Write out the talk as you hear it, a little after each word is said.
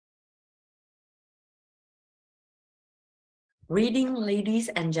Reading, ladies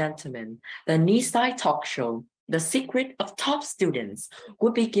and gentlemen, the Nisai Talkshow, the secret of top students,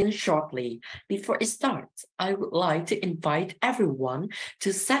 will begin shortly. Before it starts, I would like to invite everyone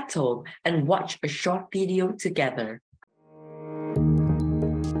to settle and watch a short video together.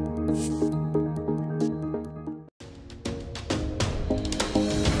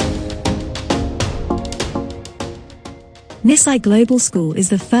 Nisai Global School is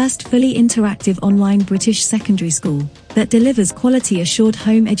the first fully interactive online British secondary school that delivers quality-assured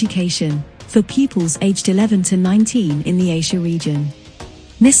home education for pupils aged 11 to 19 in the Asia region.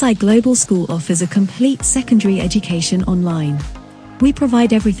 Nisai Global School offers a complete secondary education online. We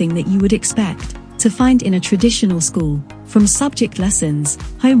provide everything that you would expect to find in a traditional school, from subject lessons,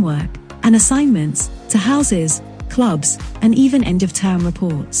 homework, and assignments, to houses, clubs, and even end-of-term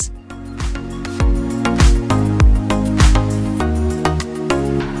reports.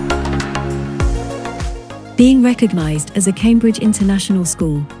 Being recognized as a Cambridge International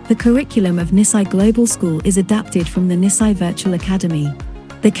School, the curriculum of Nisai Global School is adapted from the Nisai Virtual Academy,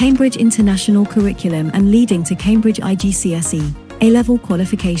 the Cambridge International Curriculum, and leading to Cambridge IGCSE A-level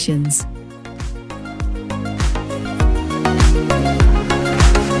qualifications.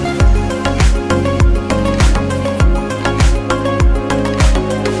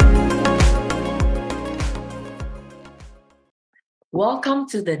 Welcome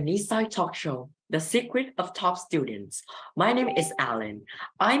to the Nisai Talkshow, the secret of top students. My name is Alan.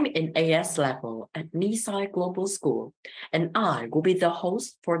 I'm in AS level at Nisai Global School, and I will be the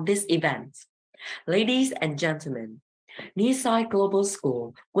host for this event. Ladies and gentlemen, Nisai Global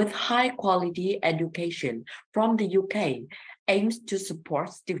School, with high quality education from the UK, aims to support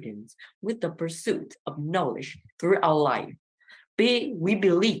students with the pursuit of knowledge throughout life. We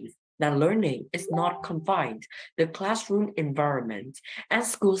believe that learning is not confined to the classroom environment and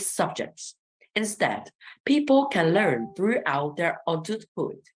school subjects. Instead, people can learn throughout their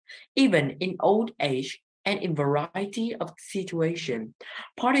adulthood, even in old age and in variety of situations,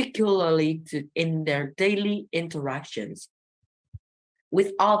 particularly in their daily interactions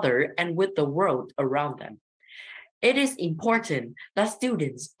with others and with the world around them. It is important that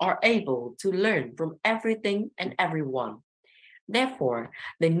students are able to learn from everything and everyone. Therefore,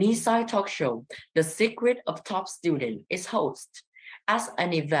 the Nisai Talkshow, the secret of top student, is hosted as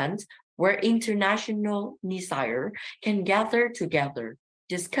an event where international Nisaiers can gather together,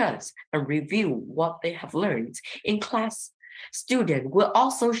 discuss, and review what they have learned in class. Students will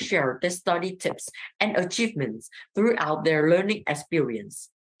also share their study tips and achievements throughout their learning experience.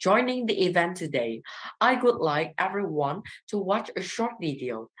 Joining the event today, I would like everyone to watch a short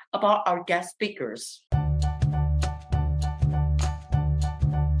video about our guest speakers.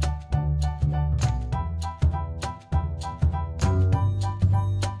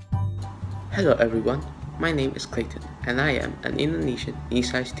 Hello everyone, my name is Clayton and I am an Indonesian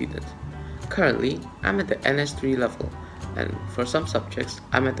Nisai student. Currently, I'm at the NS3 level and for some subjects,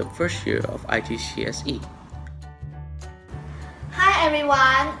 I'm at the first year of IGCSE. Hi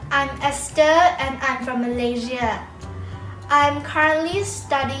everyone, I'm Esther and I'm from Malaysia. I'm currently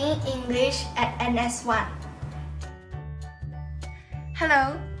studying English at NS1.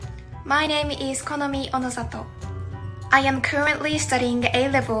 Hello, my name is Konomi Onosato. I am currently studying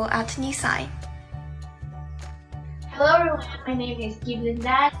A-level at Nisai. Hello everyone, my name is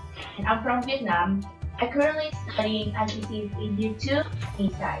Kiblinda and I'm from Vietnam. I'm currently studying IGCSE in Year 2 at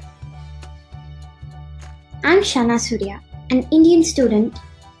Nisai. I'm Shana Surya, an Indian student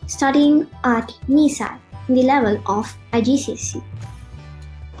studying at Nisai in the level of IGCSE.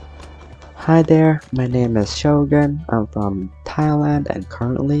 Hi there, my name is Shogun. I'm from Thailand and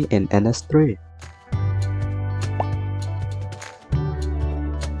currently in NS3.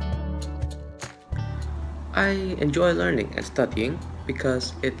 I enjoy learning and studying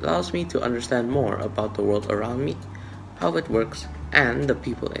because it allows me to understand more about the world around me, how it works, and the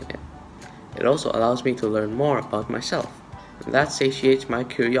people in it. It also allows me to learn more about myself, and that satiates my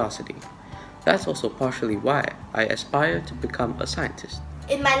curiosity. That's also partially why I aspire to become a scientist.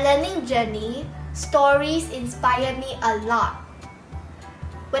 In my learning journey, stories inspire me a lot.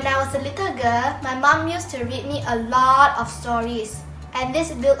 When I was a little girl, my mom used to read me a lot of stories, and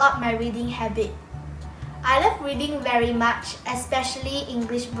this built up my reading habit. I love reading very much, especially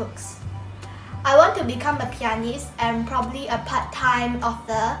English books. I want to become a pianist and probably a part-time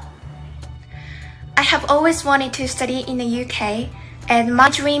author. I have always wanted to study in the UK, and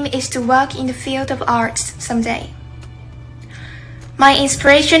my dream is to work in the field of arts someday. My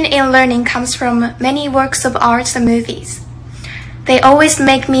inspiration in learning comes from many works of arts and movies. They always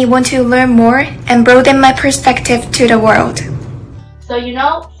make me want to learn more and broaden my perspective to the world. So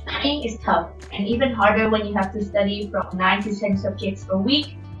Studying is tough, and even harder when you have to study from 9 to 10 subjects a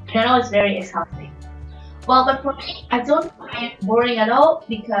week. I know it's very exhausting. Well, but for me, I don't find it boring at all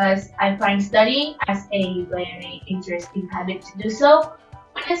because I find studying as a very interesting habit to do so.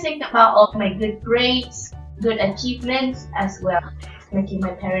 When I think about all my good grades, good achievements, as well as making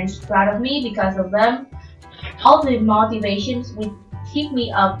my parents proud of me because of them, all the motivations would keep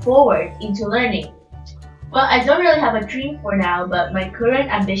me up forward into learning. Well, I don't really have a dream for now, but my current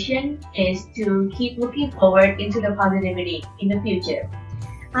ambition is to keep looking forward into the positivity in the future.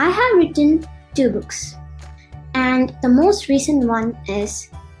 I have written 2 books, and the most recent one is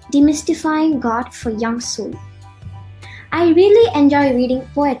Demystifying God for Young Soul. I really enjoy reading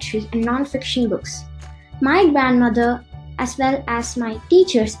poetry and non-fiction books. My grandmother, as well as my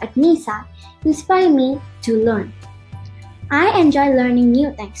teachers at Nisai, inspire me to learn. I enjoy learning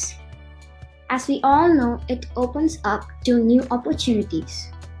new things. As we all know, it opens up to new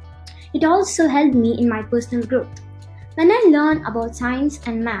opportunities. It also helped me in my personal growth. When I learn about science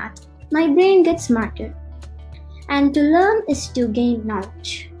and math, my brain gets smarter. And to learn is to gain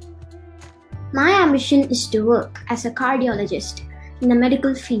knowledge. My ambition is to work as a cardiologist in the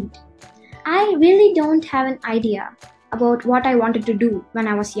medical field. I really don't have an idea about what I wanted to do when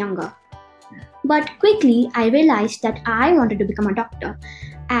I was younger. But quickly I realized that I wanted to become a doctor,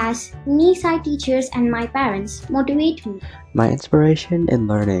 as Nisai teachers and my parents motivate me. My inspiration in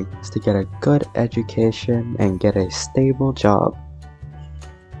learning is to get a good education and get a stable job.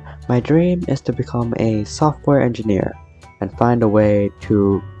 My dream is to become a software engineer and find a way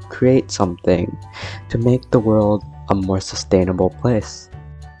to create something to make the world a more sustainable place.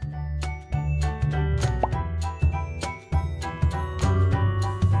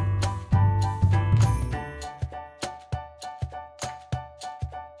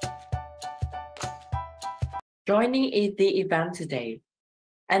 Joining in the event today.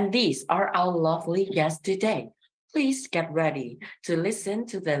 And these are our lovely guests today. Please get ready to listen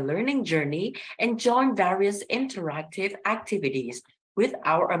to their learning journey and join various interactive activities with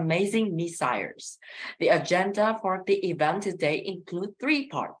our amazing Nisaiers. The agenda for the event today includes 3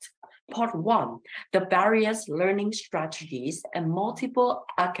 parts. Part 1, the various learning strategies and multiple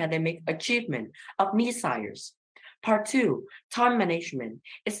academic achievement of Nisaiers. Part 2, time management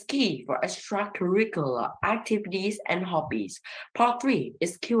is key for extracurricular activities and hobbies. Part 3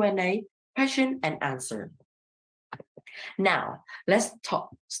 is Q&A, question and answer. Now, let's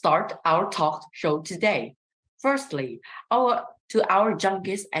start our talk show today. Firstly, to our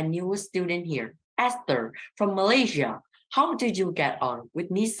youngest and newest student here, Esther from Malaysia. How did you get on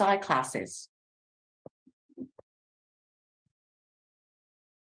with Nisai classes?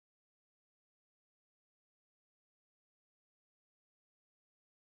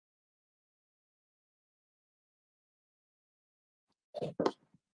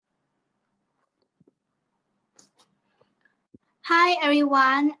 Hi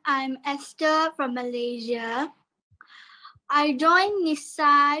everyone, I'm Esther from Malaysia. I joined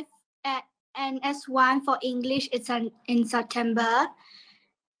Nisai at NS1 for English in September,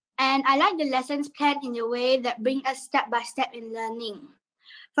 and I like the lessons planned in a way that bring us step by step in learning.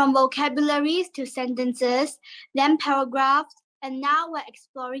 From vocabularies to sentences, then paragraphs, and now we're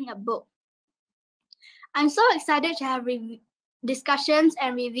exploring a book. I'm so excited to have discussions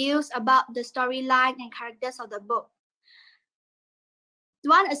and reviews about the storyline and characters of the book.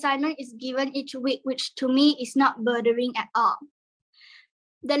 One assignment is given each week, which to me is not burdening at all.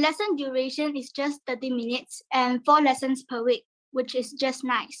 The lesson duration is just 30 minutes and 4 lessons per week, which is just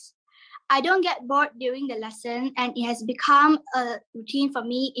nice. I don't get bored during the lesson, and it has become a routine for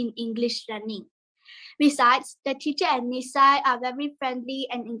me in English learning. Besides, the teacher at Nisai are very friendly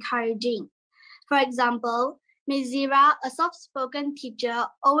and encouraging. For example, Ms. Zira, a soft-spoken teacher,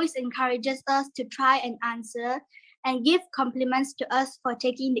 always encourages us to try and answer and give compliments to us for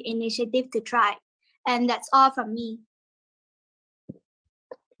taking the initiative to try. And that's all from me.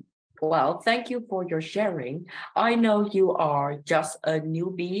 Well, thank you for your sharing. I know you are just a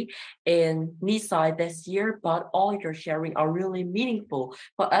newbie in Nisai this year, but all your sharing are really meaningful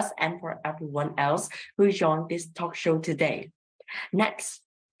for us and for everyone else who joined this talk show today. Next,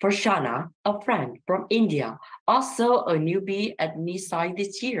 for Shana, a friend from India, also a newbie at Nisai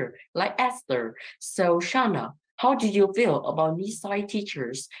this year, like Esther. So Shana, how do you feel about Nisai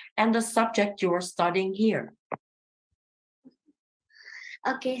teachers and the subject you are studying here?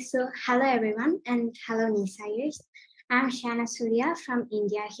 Okay, so hello everyone and hello Nisaiers. I'm Shana Surya from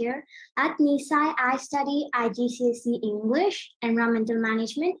India here. At Nisai, I study IGCSE English, Environmental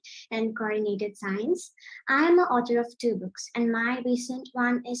Management, and Coordinated Science. I am an author of 2 books, and my recent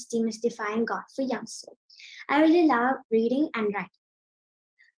one is Demystifying God for Young Soul. I really love reading and writing.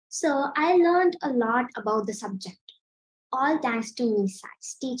 So I learned a lot about the subject, all thanks to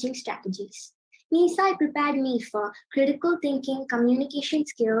Nisai's teaching strategies. Nisai prepared me for critical thinking, communication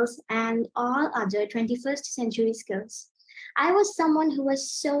skills, and all other 21st century skills. I was someone who was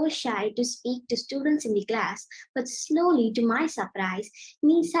so shy to speak to students in the class, but slowly, to my surprise,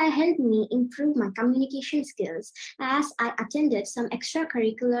 Nisai helped me improve my communication skills as I attended some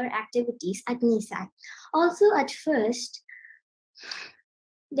extracurricular activities at Nisai. Also, at first,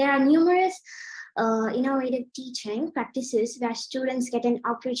 there are numerous innovative teaching practices where students get an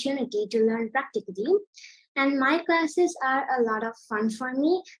opportunity to learn practically. And my classes are a lot of fun for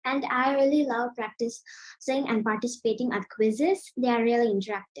me, and I really love practicing and participating at quizzes. They are really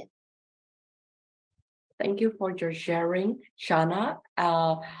interactive. Thank you for your sharing, Shana.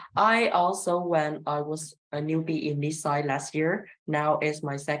 I also, when I was a newbie in Nisai last year, now is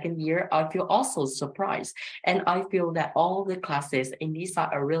my second year, I feel also surprised. And I feel that all the classes in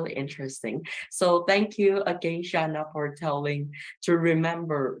Nisai are really interesting. So thank you again, Shana, for telling to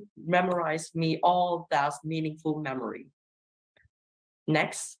memorize me all that meaningful memory.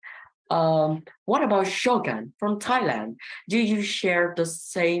 Next. What about Shogun from Thailand? Do you share the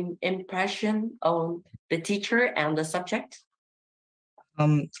same impression on the teacher and the subject?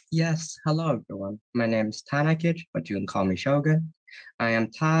 Yes, hello everyone. My name is Tanakich, but you can call me Shogun. I am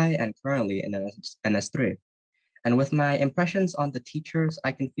Thai and currently in NS3. And with my impressions on the teachers,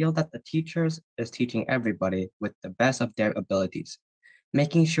 I can feel that the teachers is teaching everybody with the best of their abilities,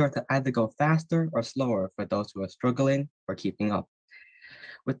 making sure to either go faster or slower for those who are struggling or keeping up,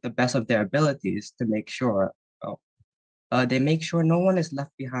 with the best of their abilities to make sure they make sure no one is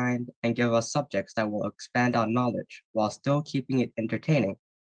left behind and give us subjects that will expand our knowledge while still keeping it entertaining.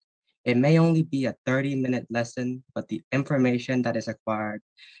 It may only be a 30-minute lesson, but the information that is acquired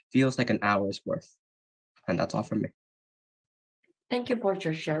feels like an hour's worth. And that's all from me. Thank you for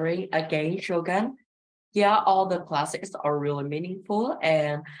your sharing again, Shogun. Yeah, all the classes are really meaningful,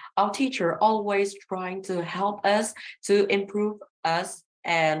 and our teacher always trying to help us to improve us.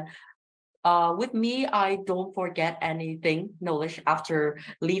 And with me, I don't forget anything knowledge after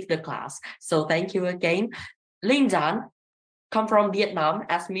leave the class. So thank you again. Linh Dan, come from Vietnam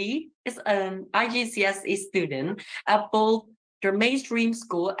as me, is an IGCSE student at both the mainstream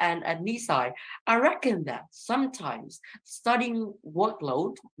school and at Nisai. I reckon that sometimes studying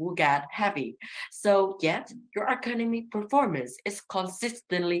workload will get heavy. So yet your academic performance is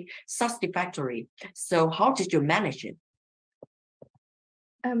consistently satisfactory. So how did you manage it?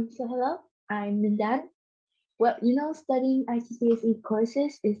 So hello, I'm Lindan. Well, studying IGCSE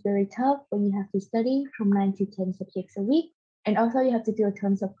courses is very tough when you have to study from 9 to 10 subjects a week, and also you have to do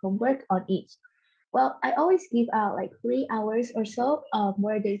tons of homework on each. Well, I always give out like 3 hours or so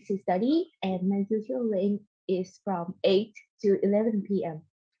more days to study, and my usual range is from 8 to 11 p.m.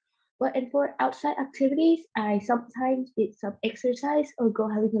 Well, and for outside activities, I sometimes did some exercise or go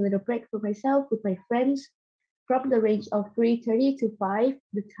having a little break for myself with my friends from the range of 3:30 to 5,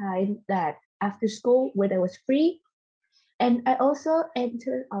 the time that after school when I was free. And I also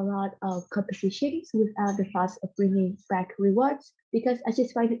entered a lot of competitions without the fuss of bringing back rewards because I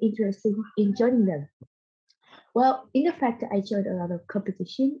just find it interesting in joining them. Well, in the fact that I joined a lot of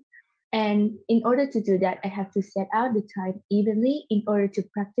competition, and in order to do that, I have to set out the time evenly in order to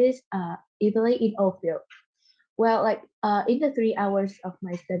practice evenly in all fields. Well, in the 3 hours of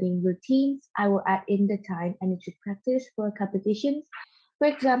my studying routines, I will add in the time I need to practice for competitions. For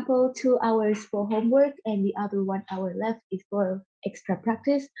example, 2 hours for homework and the other 1 hour left is for extra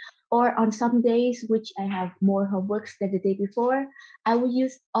practice. Or on some days, which I have more homeworks than the day before, I will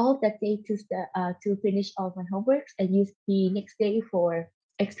use all that day to finish all my homeworks and use the next day for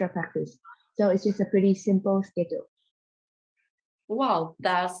extra practice. So it's just a pretty simple schedule. Wow,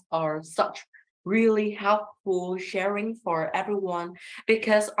 that's such really helpful sharing for everyone,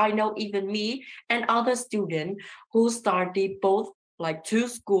 because I know even me and other students who study both like two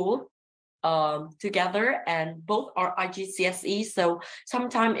school together and both are IGCSE, so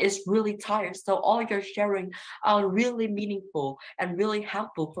sometimes it's really tired. So all your sharing are really meaningful and really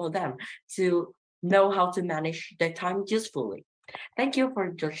helpful for them to know how to manage their time usefully. Thank you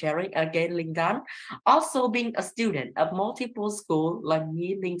for your sharing again, Lindan. Also being a student of multiple schools like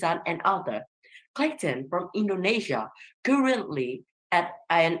me, Lindan, and other, Clayton from Indonesia, currently at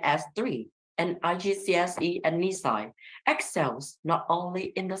INS3 and IGCSE and Nisai, excels not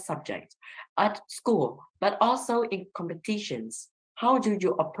only in the subject at school, but also in competitions. How do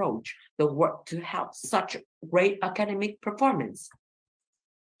you approach the work to have such great academic performance?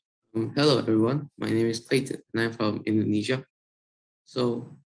 Hello everyone, my name is Clayton and I'm from Indonesia.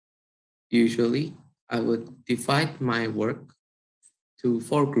 So usually I would divide my work to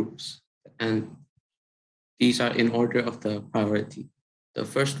 4 groups, and these are in order of the priority. The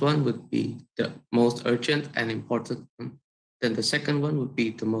first one would be the most urgent and important one. Then the second one would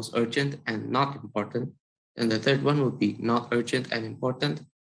be the most urgent and not important. Then the third one would be not urgent and important.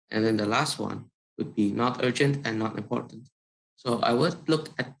 And then the last one would be not urgent and not important. So I would look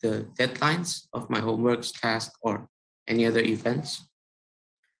at the deadlines of my homeworks, tasks, or any other events.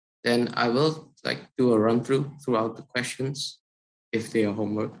 Then I will do a run through throughout the questions if they are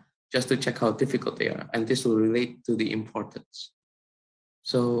homework, just to check how difficult they are. And this will relate to the importance.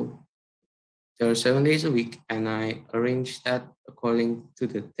 So there are 7 days a week, and I arrange that according to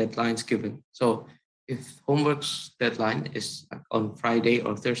the deadlines given. So if homework's deadline is on Friday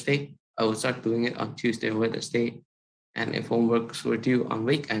or Thursday, I will start doing it on Tuesday or Wednesday. And if homeworks were due on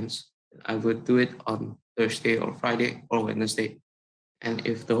weekends, I would do it on Thursday or Friday or Wednesday. And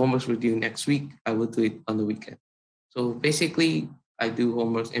if the homeworks were due next week, I would do it on the weekend. So basically, I do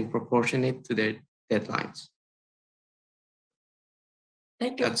homeworks in proportionate to their deadlines.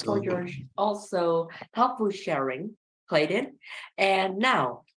 Thank you for your also helpful sharing, Clayton. And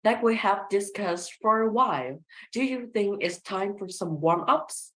now that we have discussed for a while, do you think it's time for some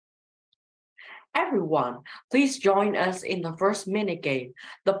warm-ups? Everyone, please join us in the first mini game,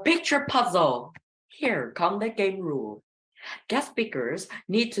 the picture puzzle. Here come the game rule. Guest speakers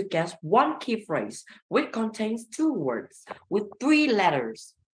need to guess one key phrase which contains 2 words with 3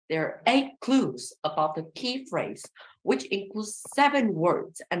 letters. There are 8 clues about the key phrase, which includes 7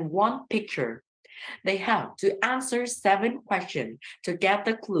 words and 1 picture. They have to answer 7 questions to get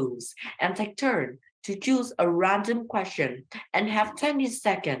the clues and take turn to choose a random question and have 20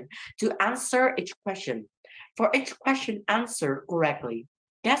 seconds to answer each question. For each question answered correctly,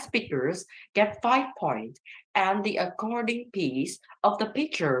 guest speakers get 5 points, and the according piece of the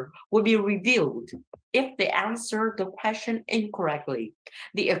picture will be revealed. If they answer the question incorrectly,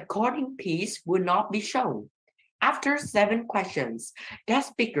 the according piece will not be shown. After 7 questions, guest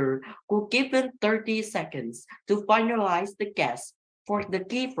speaker will given 30 seconds to finalize the guess for the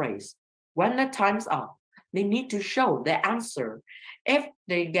key phrase. When the time's up, they need to show the answer. If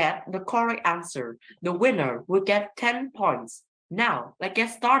they get the correct answer, the winner will get 10 points. Now, let's get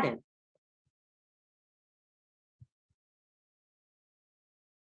started.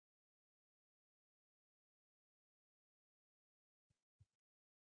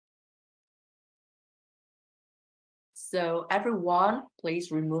 So everyone,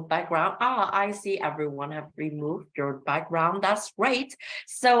 please remove background. I see everyone have removed your background. That's great.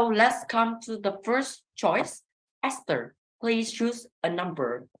 So let's come to the first choice. Esther, please choose a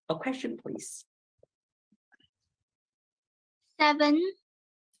number, a question, please. 7.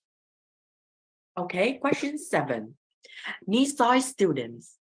 Okay, question 7. Nisai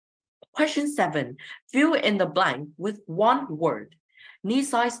students. Question 7. Fill in the blank with 1 word.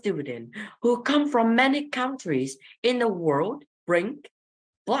 Nisai students who come from many countries in the world bring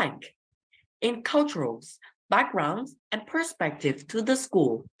blank in cultures, backgrounds, and perspective to the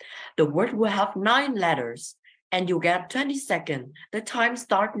school. The word will have 9 letters, and you get 20 seconds. The time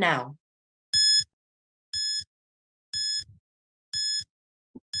starts now.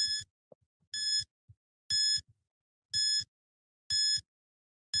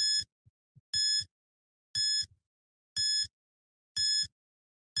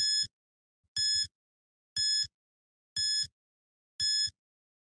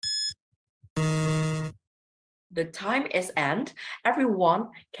 The time is end. Everyone,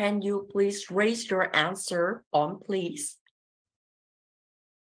 can you please raise your answer on, please?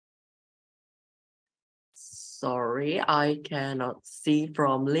 Sorry, I cannot see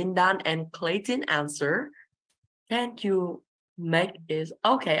from Lindan and Clayton answer. Can you make it?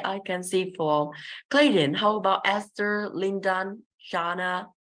 Okay, I can see from Clayton. How about Esther, Lindan, Shana?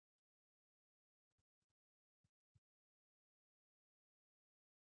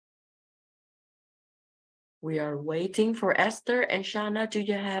 We are waiting for Esther and Shana. Do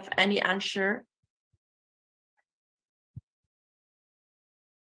you have any answer?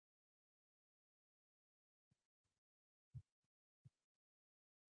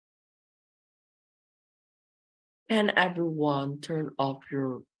 Can everyone turn off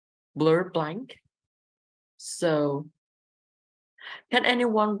your blur blank? So, can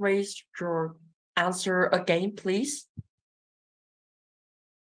anyone raise your answer again, please?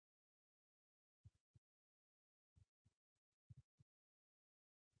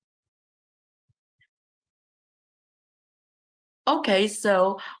 Okay,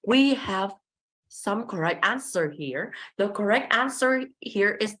 so we have some correct answer here. The correct answer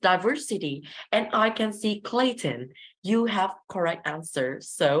here is diversity. And I can see Clayton, you have correct answer.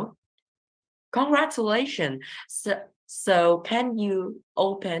 So congratulations. So can you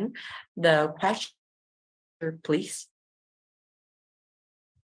open the question, please?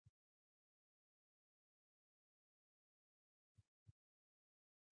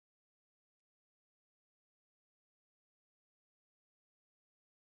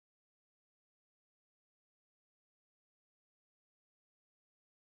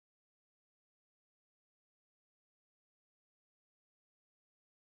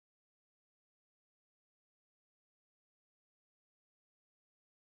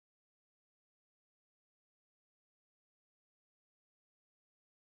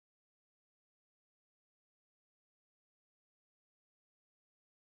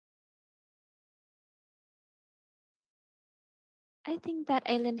 I think that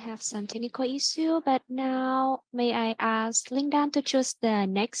Aileen have some technical issue, but now may I ask Lindan to choose the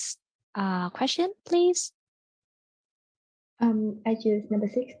next question, please? I choose number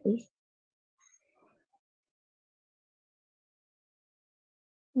 6, please.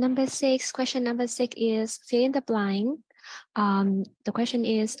 Question number 6 is fill in the blank. The question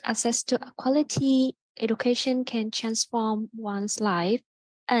is access to a quality education can transform one's life,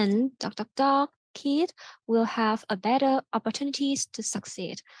 and ... kid will have a better opportunities to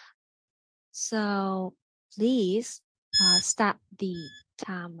succeed. So please start the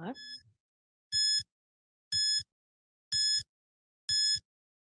timer.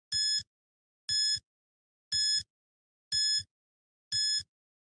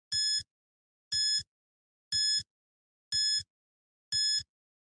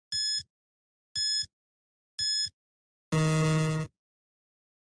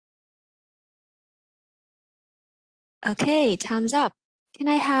 Okay, time's up. Can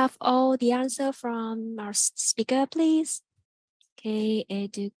I have all the answer from our speaker, please? Okay,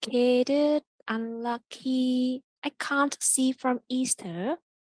 educated, unlucky. I can't see from Easter.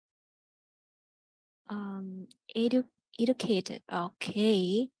 Educated.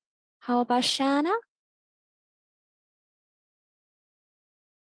 Okay. How about Shana?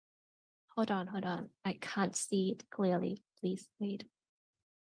 Hold on. I can't see it clearly. Please wait.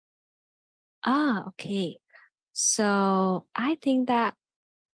 Okay. So I think that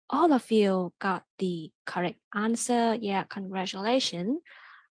all of you got the correct answer. Yeah, congratulations.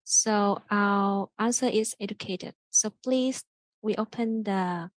 So our answer is educated. So please, we open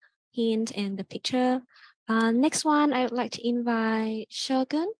the hint and the picture. Next one, I would like to invite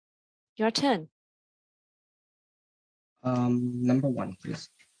Shogun. Your turn. Number 1, please.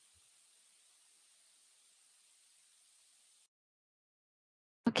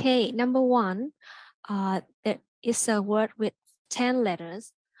 Okay, number 1. There is a word with 10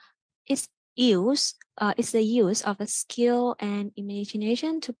 letters. It's the use of a skill and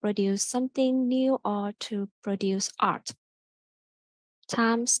imagination to produce something new or to produce art.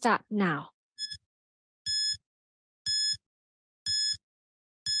 Time start now.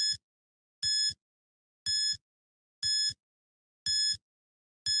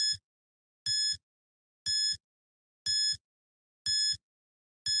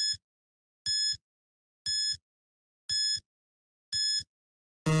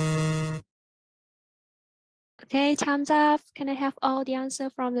 Okay, time's up. Can I have all the answer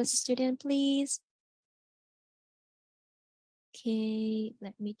from the student, please? Okay,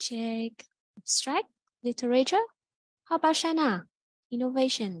 let me check. Abstract, literature. How about Shana?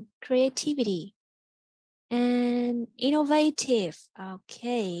 Innovation, creativity, and innovative.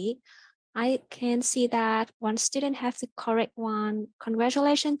 Okay, I can see that one student has the correct one.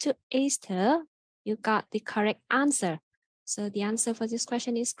 Congratulations to Esther. You got the correct answer. So the answer for this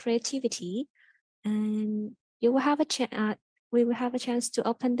question is creativity. And you will have a we will have a chance to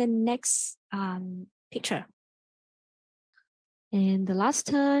open the next picture. And the last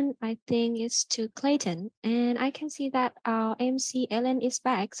turn, I think, is to Clayton. And I can see that our MC Ellen is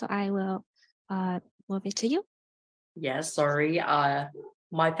back, so I will move it to you. Yes, sorry.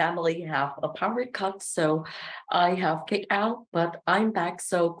 My family have a power cut, so I have kicked out, but I'm back.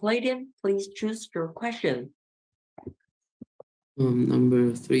 So Clayton, please choose your question.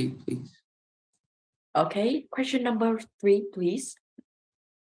 Number 3, please. Okay, question number 3, please.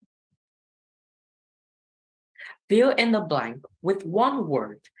 Fill in the blank with one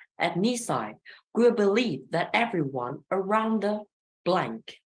word. At Nisai, we believe that everyone around the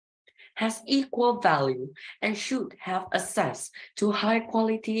blank has equal value and should have access to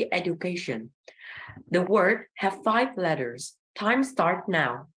high-quality education. The word have 5 letters. Time start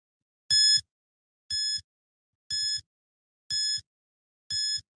now.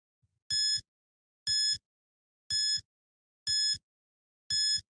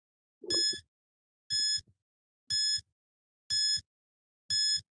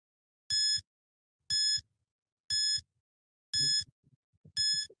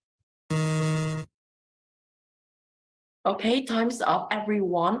 Okay, time's up,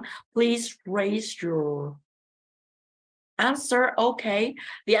 everyone. Please raise your answer. Okay,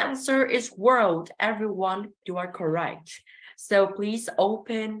 the answer is world. Everyone, you are correct. So please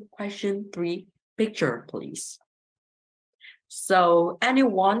open question 3 picture, please. So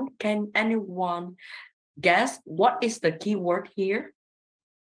can anyone guess what is the keyword here?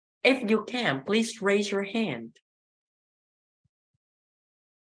 If you can, please raise your hand.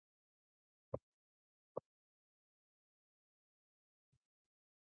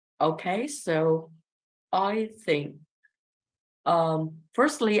 Okay, so I think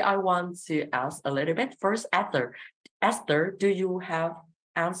firstly I want to ask a little bit. First, Esther, do you have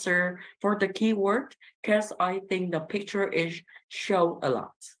answer for the keyword? Because I think the picture is show a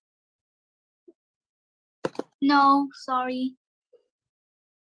lot. No, sorry.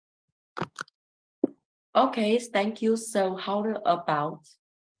 Okay, thank you. So how about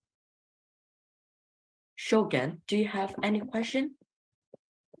Shogun? Do you have any question?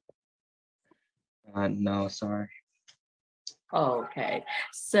 No, sorry. Okay,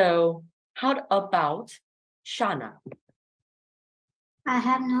 so how about Shana? I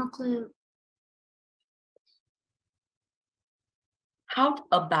have no clue. How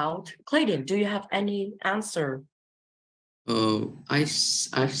about Clayton? Do you have any answer? Oh, I've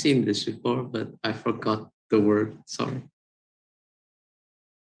seen this before, but I forgot the word. Sorry.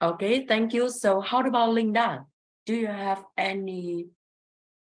 Okay, thank you. So how about Linda? Do you have any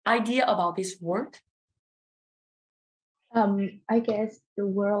idea about this word? I guess the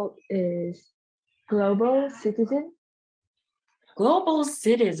world is global citizen. Global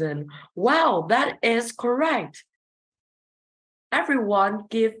citizen. Wow, that is correct. Everyone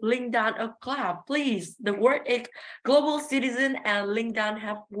give Lindan a clap, please. The word is global citizen and Lindan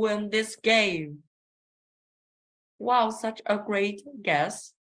have won this game. Wow, such a great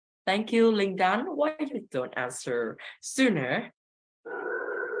guess. Thank you, Lindan. Why you don't answer sooner?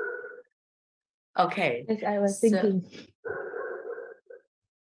 Okay. As I was thinking.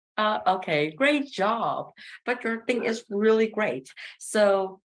 Okay, great job. But your thing is really great.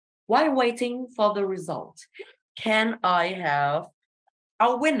 So while waiting for the result, can I have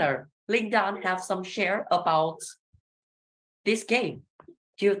our winner, Lindan, have some share about this game?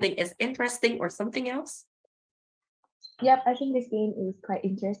 Do you think it's interesting or something else? Yep, I think this game is quite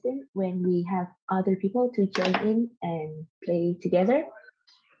interesting when we have other people to join in and play together.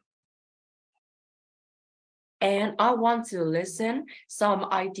 And I want to listen some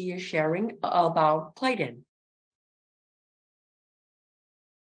idea sharing about Clayton.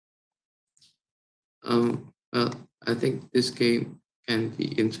 Well, I think this game can be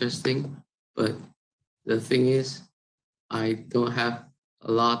interesting, but the thing is, I don't have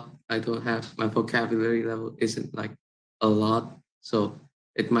a lot. I don't have my vocabulary level isn't like a lot, so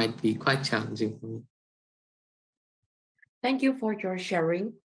it might be quite challenging for me. Thank you for your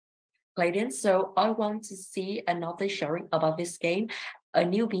sharing, Clayton. So I want to see another sharing about this game. A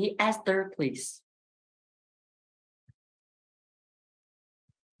newbie, Esther, please.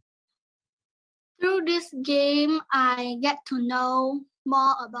 Through this game, I get to know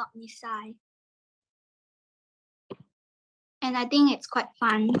more about Nisai. And I think it's quite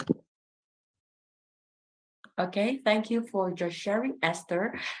fun. Okay, thank you for your sharing,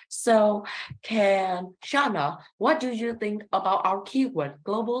 Esther. So Shana, what do you think about our keyword,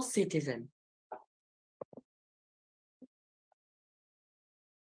 global citizen?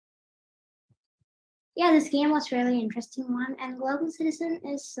 Yeah, this game was really interesting one. And global citizen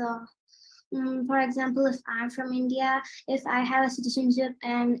is, for example, if I'm from India, if I have a citizenship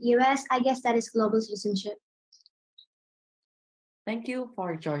in US, I guess that is global citizenship. Thank you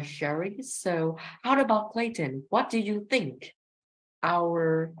for your sharing. So how about Clayton? What do you think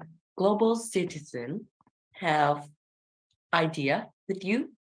our global citizen have idea with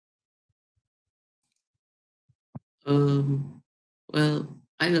you? Well,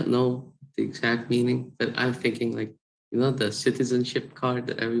 I don't know the exact meaning, but I'm thinking like, you know, the citizenship card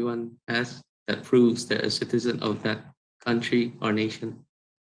that everyone has that proves they're a citizen of that country or nation.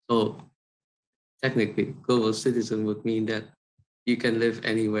 So technically, global citizen would mean that you can live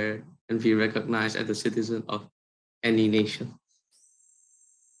anywhere and be recognized as a citizen of any nation.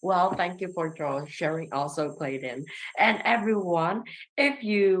 Well, thank you for your sharing also, Clayton. And everyone, if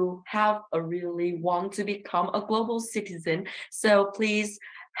you have a really want to become a global citizen, so please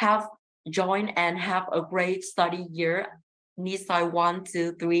have join and have a great study year. Nisai 1,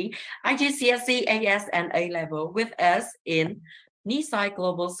 2, 3, IGCSE, AS, and A level with us in Nisai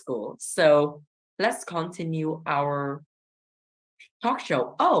Global School. So let's continue our talk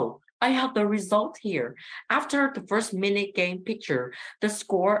show. Oh, I have the result here. After the first mini game picture, the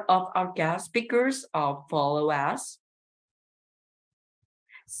score of our guest speakers are follow as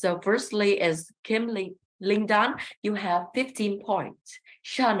So firstly is Lingdan, you have 15 points.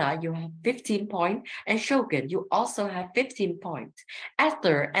 Shana, you have 15 points. And Shogun, you also have 15 points.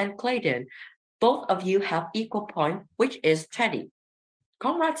 Esther and Clayton, both of you have equal point, which is 20.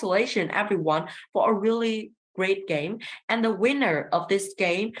 Congratulations, everyone, for a really great game. And the winner of this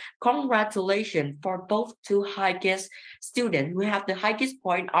game, congratulations for both two highest students who have the highest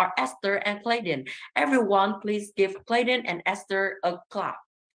point are Esther and Clayton. Everyone, please give Clayton and Esther a clap.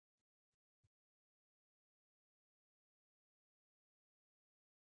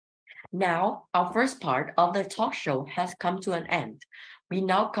 Now, our first part of the talk show has come to an end. We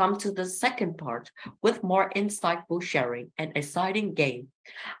now come to the second part with more insightful sharing and exciting game.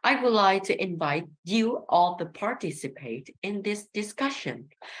 I would like to invite you all to participate in this discussion.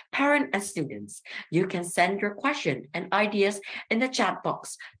 Parents and students, you can send your questions and ideas in the chat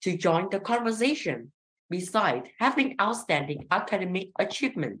box to join the conversation. Besides having outstanding academic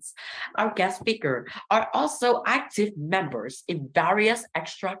achievements, our guest speakers are also active members in various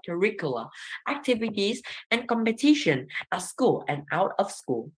extracurricular activities and competition at school and out of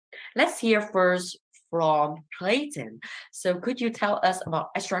school. Let's hear first from Clayton. So could you tell us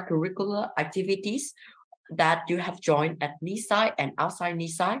about extracurricular activities that you have joined at Nisai and outside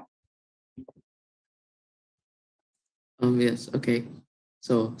Nisai? Yes, okay.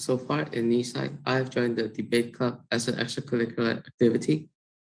 So far in Nisai, I've joined the debate club as an extracurricular activity.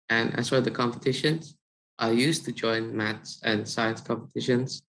 And as for the competitions, I used to join maths and science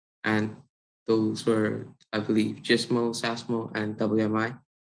competitions. And those were, I believe, GISMO, SASMO, and WMI.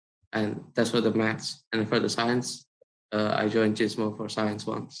 And that's for the maths. And for the science, I joined GISMO for science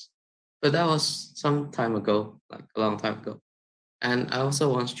once. But that was some time ago, like a long time ago. And I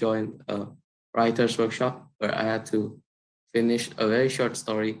also once joined a writer's workshop where I had to finish a very short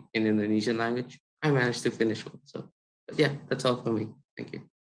story in Indonesian language. I managed to finish one. So, but yeah, that's all for me. Thank you.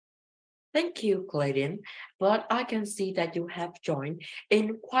 Thank you, Clayton. But I can see that you have joined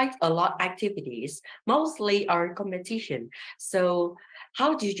in quite a lot of activities, mostly our competition. So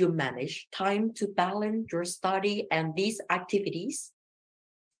how did you manage time to balance your study and these activities?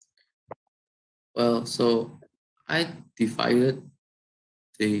 Well, so I divided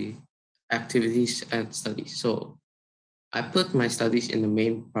the activities and studies. So I put my studies in the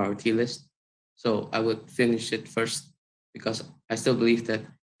main priority list. So I would finish it first because I still believe that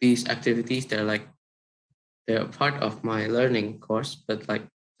these activities, they're a part of my learning course, but like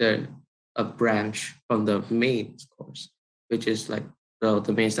they're a branch from the main course, which is like the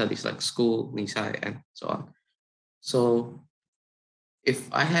main studies like school, Nisai, and so on. So if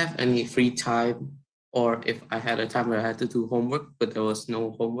I have any free time, or if I had a time where I had to do homework, but there was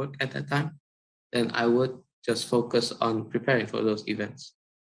no homework at that time, then I would just focus on preparing for those events.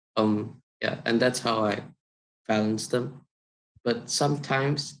 Yeah, and that's how I balance them. But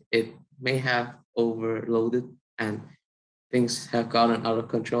sometimes it may have overloaded and things have gotten out of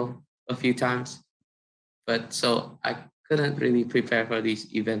control a few times. But so I couldn't really prepare for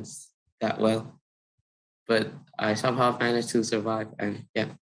these events that well. But I somehow managed to survive, and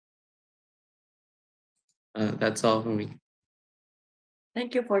yeah, that's all for me.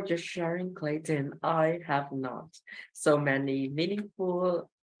 Thank you for just sharing, Clayton. I have not so many meaningful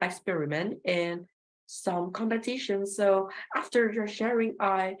experiment in some competitions. So after your sharing,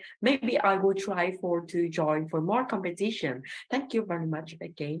 maybe I will try to join for more competition. Thank you very much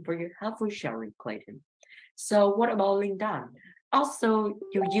again for your helpful sharing, Clayton. So what about Lindan? Also,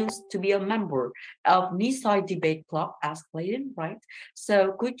 you used to be a member of Nisai Debate Club as Clayton, right?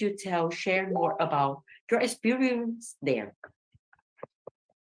 So could you share more about your experience there?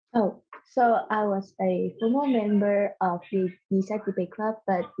 Oh, so I was a former member of the Nisai Debate Club,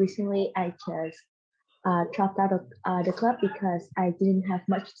 but recently I just dropped out of the club because I didn't have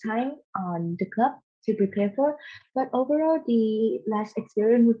much time on the club to prepare for. But overall, the last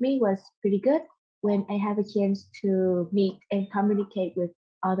experience with me was pretty good when I have a chance to meet and communicate with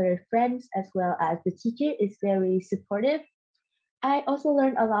other friends as well as the teacher is very supportive. I also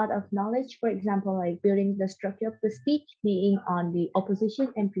learned a lot of knowledge, for example, like building the structure of the speech, being on the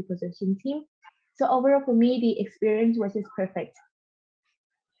opposition and preposition team. So overall, for me, the experience was just perfect.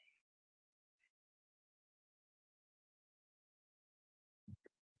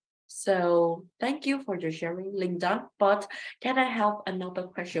 So thank you for your sharing, Linda. But can I have another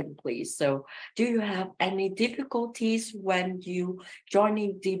question, please? So do you have any difficulties when you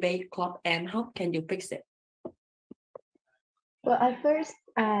joining debate club and how can you fix it? Well, at first,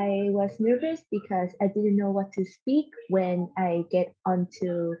 I was nervous because I didn't know what to speak when I get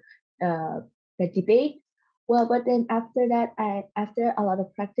onto the debate. Well, but then after that, after a lot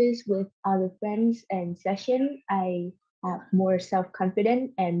of practice with other friends and session, I have more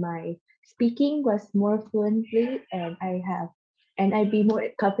self-confidence and my speaking was more fluently, and I'd be more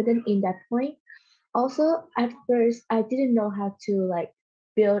confident in that point. Also, at first, I didn't know how to like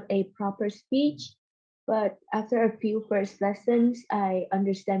build a proper speech, but after a few first lessons, I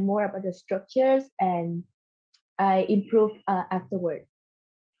understand more about the structures and I improved afterward.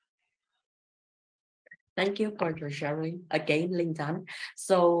 Thank you for your sharing again, Lindan.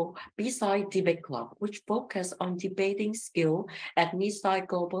 So, beside debate club, which focus on debating skill at Nisai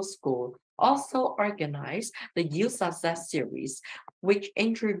Global School, also organized the Youth Success Series, which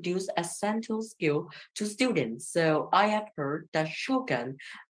introduced essential skill to students. So, I have heard that Shogun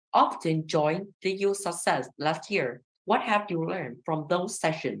often joined the Youth Success last year. What have you learned from those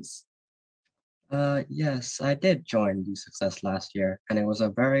sessions? Yes, I did join the Success last year, and it was a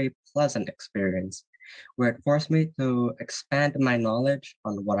very pleasant experience where it forced me to expand my knowledge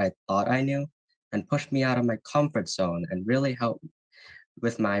on what I thought I knew and pushed me out of my comfort zone and really helped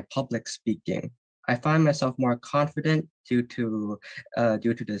with my public speaking. I find myself more confident due to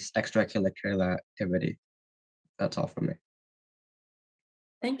this extracurricular activity. That's all from me.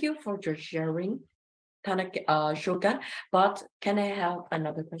 Thank you for your sharing, Shogun. But can I have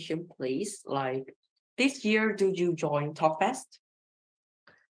another question, please? Like, this year, do you join TalkFest?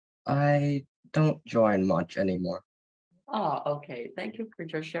 I don't join much anymore. Oh, okay. Thank you for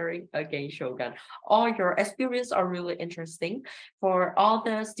your sharing again, Shogun. All your experience are really interesting. For all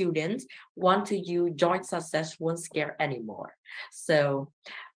the students, want to you join success won't scare anymore. So,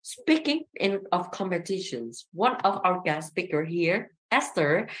 speaking of competitions, one of our guest speaker here,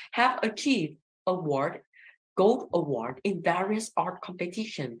 Esther, have achieved gold award in various art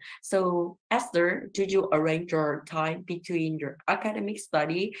competition. So Esther, do you arrange your time between your academic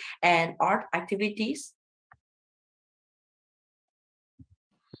study and art activities?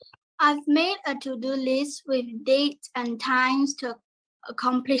 I've made a to-do list with dates and times to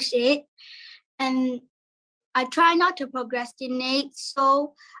accomplish it, and I try not to procrastinate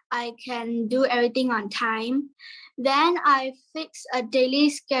so I can do everything on time. Then I fix a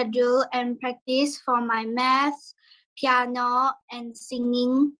daily schedule and practice for my math, piano, and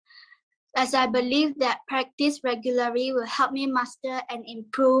singing, as I believe that practice regularly will help me master and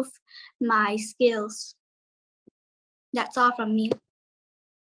improve my skills. That's all from me.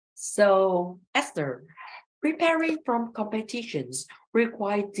 So Esther, preparing from competitions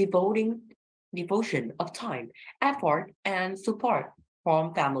require devotion of time, effort, and support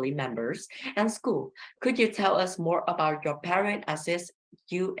from family members and school. Could you tell us more about your parent assist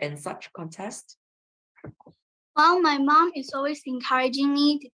you in such contests? Well, my mom is always encouraging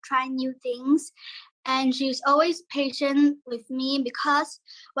me to try new things, and she's always patient with me because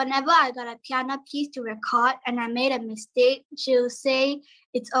whenever I got a piano piece to record and I made a mistake, she'll say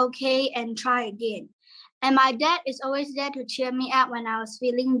it's okay and try again. And my dad is always there to cheer me up when I was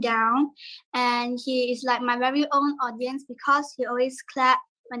feeling down. And he is like my very own audience because he always clapped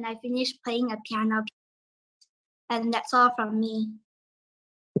when I finished playing a piano. And that's all from me.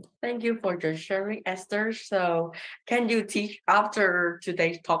 Thank you for your sharing, Esther. So can you teach after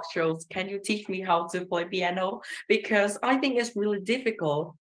today's talk shows, can you teach me how to play piano? Because I think it's really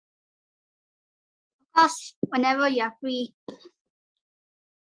difficult. Of course, whenever you're free.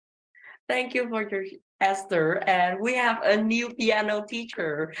 Thank you for your Esther, and we have a new piano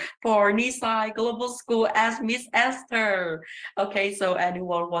teacher for Nisai Global School as Miss Esther. Okay, so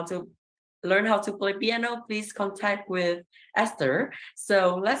anyone want to learn how to play piano, please contact with Esther.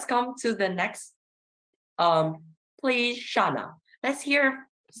 So let's come to the next. Please, Shana. Let's hear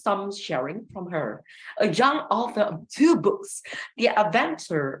some sharing from her. A young author of 2 books, The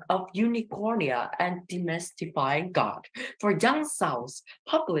Adventure of Unicornia and Demystifying God, for young souls,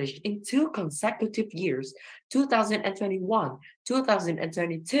 published in 2 consecutive years, 2021,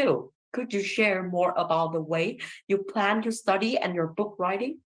 2022. Could you share more about the way you plan to study and your book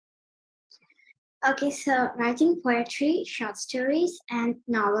writing? Okay, so writing poetry, short stories, and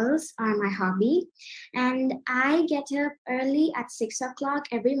novels are my hobby. And I get up early at 6 o'clock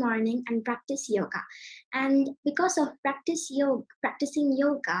every morning and practice yoga. And because of practicing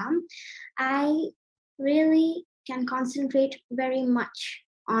yoga, I really can concentrate very much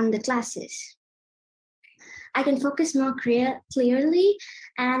on the classes. I can focus more clearly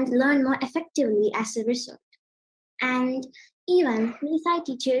and learn more effectively as a result. And even Nisai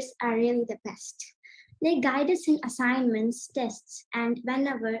teachers are really the best. They guide us in assignments, tests, and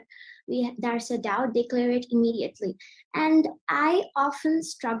whenever there's a doubt, they clear it immediately. And I often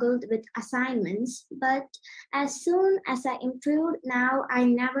struggled with assignments, but as soon as I improved, now I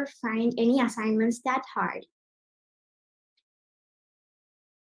never find any assignments that hard.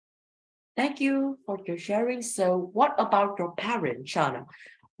 Thank you for your sharing. So what about your parents, Shana?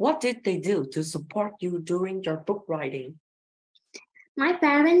 What did they do to support you during your book writing? My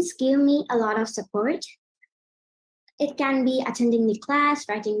parents give me a lot of support. It can be attending the class,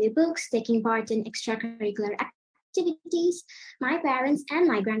 writing the books, taking part in extracurricular activities. My parents and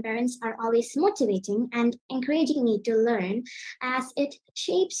my grandparents are always motivating and encouraging me to learn as it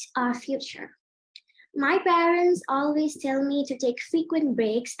shapes our future. My parents always tell me to take frequent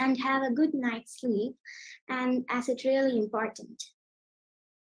breaks and have a good night's sleep, and as it's really important.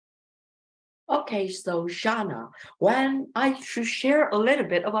 Okay, so Shana, when I should share a little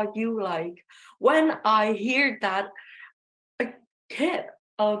bit about you, like when I hear that a kid,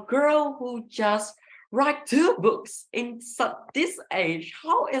 a girl who just write 2 books in this age,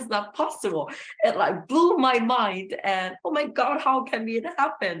 how is that possible? It like blew my mind, and oh my god, how can it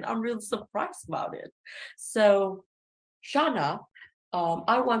happen? I'm really surprised about it. So Shana,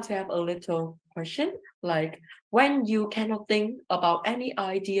 I want to have a little question, like when you cannot think about any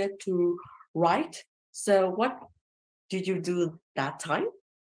idea to write, so what did you do that time?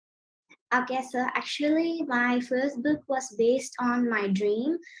 Okay, so actually, my first book was based on my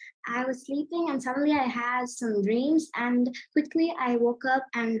dream. I was sleeping and suddenly I had some dreams, and quickly I woke up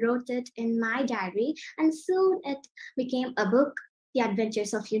and wrote it in my diary, and soon it became a book. The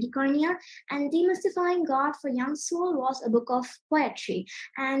Adventures of Unicornia and Demystifying God for Young Soul was a book of poetry,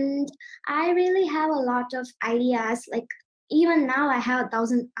 and I really have a lot of ideas. Like even now, I have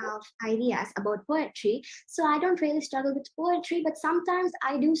 1,000 of ideas about poetry, so I don't really struggle with poetry. But sometimes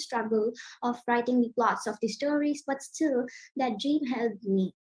I do struggle of writing the plots of the stories. But still, that dream helped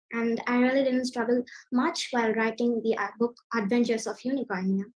me, and I really didn't struggle much while writing the book Adventures of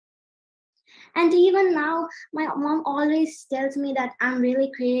Unicornia. And even now, my mom always tells me that I'm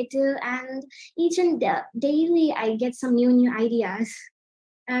really creative, and each and daily I get some new ideas.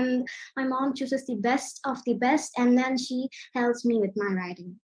 And my mom chooses the best of the best, and then she helps me with my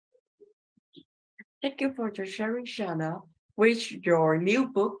writing. Thank you for your sharing, Shana. Which your new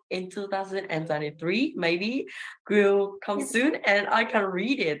book in 2023 maybe will come soon, and I can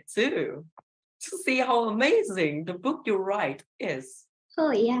read it too to see how amazing the book you write is.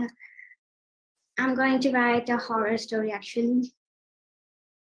 Oh yeah, I'm going to write a horror story actually.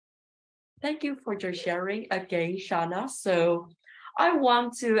 Thank you for your sharing again, Shana. So I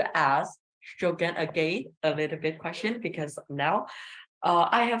want to ask Shogun again a little bit question, because now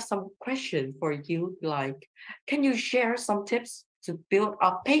I have some question for you. Like, can you share some tips to build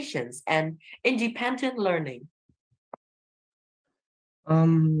up patience and independent learning?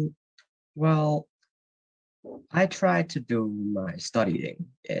 Well, I try to do my studying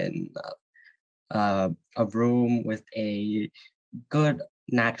in a room with a good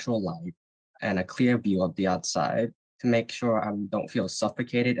natural light and a clear view of the outside to make sure I don't feel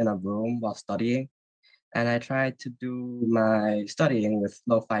suffocated in a room while studying. And I try to do my studying with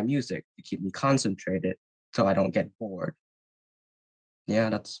lo-fi music to keep me concentrated so I don't get bored. Yeah,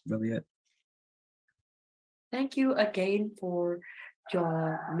 that's really it. Thank you again for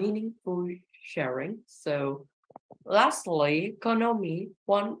your meaningful sharing. So lastly, Konomi,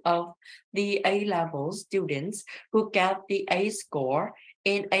 one of the A-level students who got the A score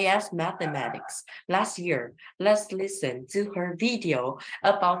in AS Mathematics last year. Let's listen to her video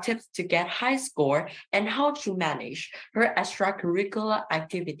about tips to get high score and how to manage her extracurricular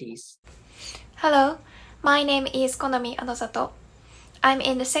activities. Hello, my name is Konomi Anosato. I'm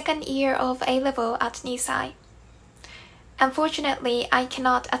in the 2nd year of A-level at Nisai. Unfortunately, I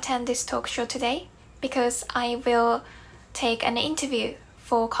cannot attend this talk show today because I will take an interview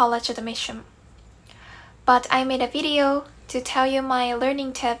for college admission. But I made a video to tell you my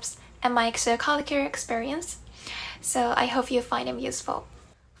learning tips and my extracurricular experience, so I hope you find them useful.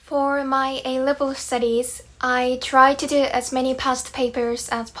 For my A-level studies, I try to do as many past papers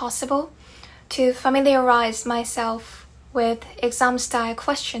as possible to familiarize myself with exam-style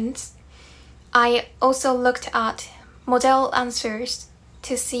questions. I also looked at model answers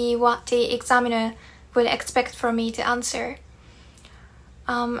to see what the examiner would expect from me to answer.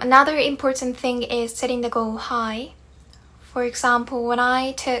 Another important thing is setting the goal high. For example, when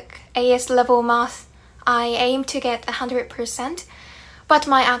I took AS level math, I aimed to get 100%, but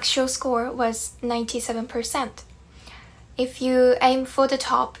my actual score was 97%. If you aim for the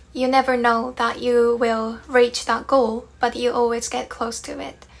top, you never know that you will reach that goal, but you always get close to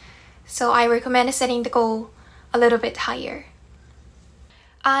it. So I recommend setting the goal a little bit higher.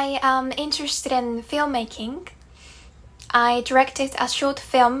 I am interested in filmmaking. I directed a short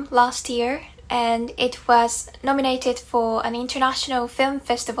film last year and it was nominated for an international film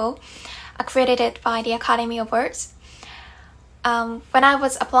festival accredited by the Academy Awards. When I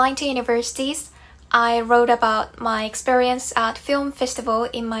was applying to universities, I wrote about my experience at film festival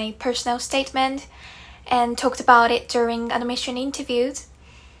in my personal statement and talked about it during admission interviews.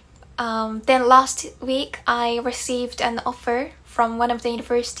 Then last week, I received an offer from one of the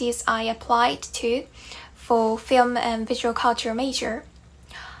universities I applied to for film and visual culture major.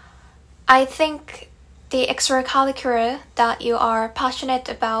 I think the extracurricular that you are passionate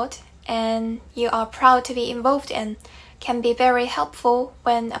about and you are proud to be involved in can be very helpful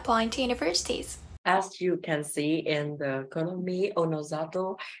when applying to universities. As you can see in the Konomi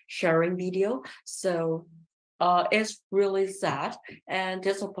Onozato sharing video, so it's really sad and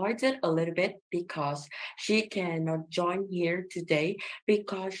disappointed a little bit because she cannot join here today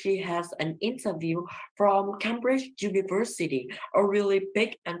because she has an interview from Cambridge University, a really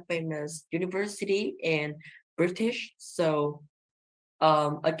big and famous university in British. So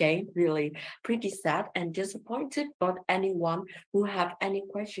again, really pretty sad and disappointed, but anyone who have any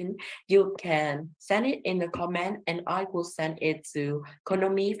question, you can send it in the comment and I will send it to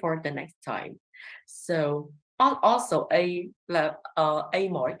Konomi for the next time. So also a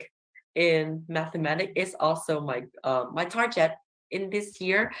mark in mathematics is also my target in this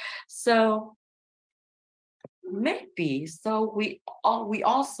year. So maybe so we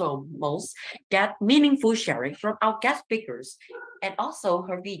also most get meaningful sharing from our guest speakers and also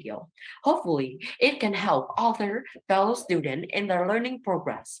her video. Hopefully it can help other fellow students in their learning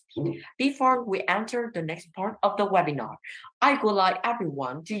progress. Before we enter the next part of the webinar, I would like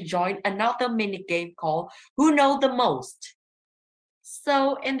everyone to join another mini game called Who Know the Most.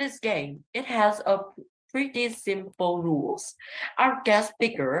 So in this game, it has a pretty simple rules. Our guest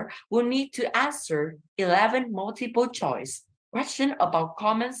speaker will need to answer 11 multiple choice questions about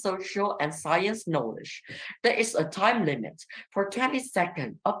common social and science knowledge. There is a time limit for 20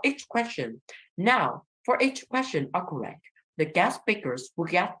 seconds of each question. Now, for each question are correct, the guest speakers will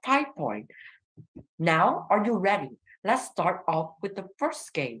get 5 points. Now, are you ready? Let's start off with the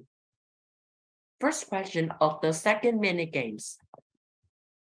first game. First question of the second mini games.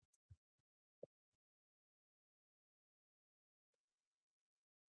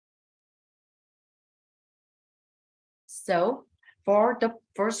 So for the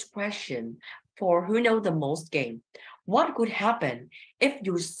first question, for Who Know the Most game, what could happen if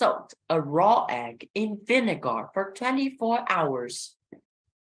you soaked a raw egg in vinegar for 24 hours?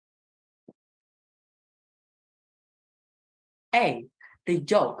 A, the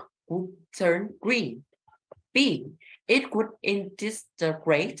yolk would turn green. B, it would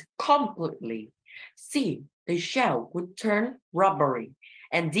disintegrate completely. C, the shell would turn rubbery.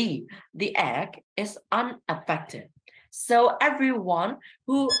 And D, the egg is unaffected. So everyone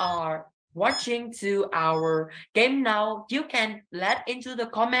who are watching to our game now, you can let into the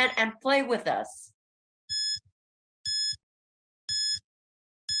comment and play with us.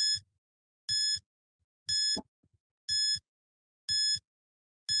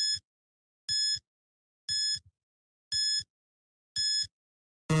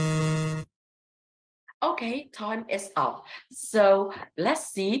 Okay, time is up. So let's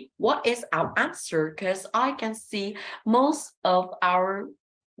see what is our answer because I can see most of our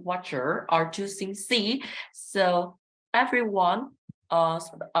watcher are choosing C. So everyone,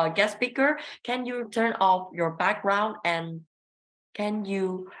 guest speaker, can you turn off your background and can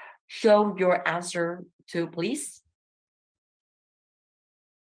you show your answer too, please?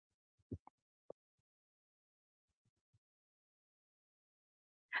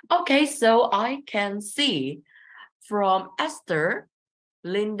 Okay, so I can see from Esther,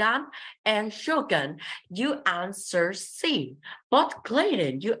 Lindan, and Shogun, you answer C, but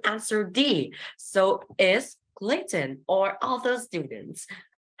Clayton, you answer D. So is Clayton or other students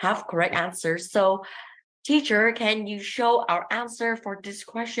have correct answers? So teacher, can you show our answer for this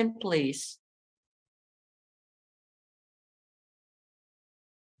question, please?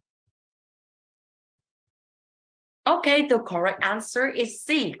 Okay, the correct answer is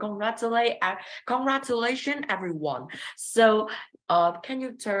C. Congratulations, everyone. So can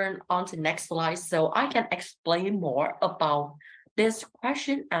you turn on to next slide so I can explain more about this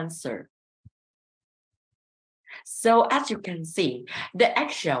question answer? So as you can see, the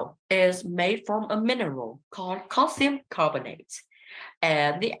eggshell is made from a mineral called calcium carbonate.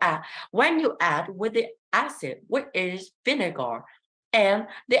 And when you add with the acid, which is vinegar, and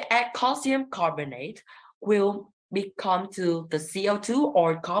the calcium carbonate will become to the CO2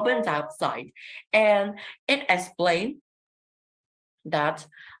 or carbon dioxide. And it explains that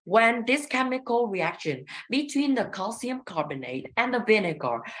when this chemical reaction between the calcium carbonate and the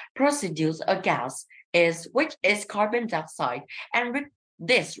vinegar produces a gas which is carbon dioxide, and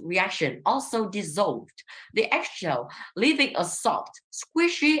This reaction also dissolved the eggshell, leaving a soft,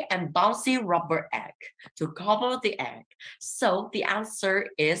 squishy, and bouncy rubber egg to cover the egg. So the answer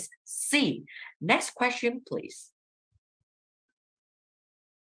is C. Next question, please.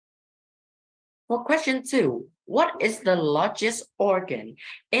 For question 2, what is the largest organ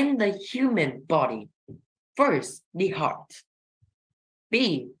in the human body? First, the heart.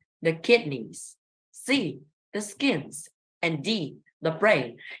 B, the kidneys. C, the skins. And D, the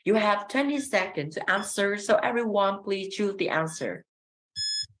brain. You have 20 seconds to answer, so everyone please choose the answer.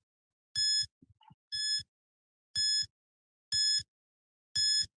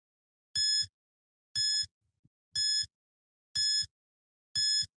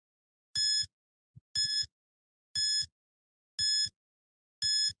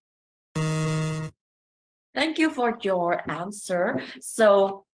 Thank you for your answer.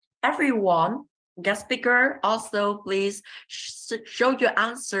 So everyone, guest speaker, also please show your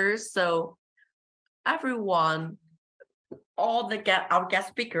answers. So everyone, all our guest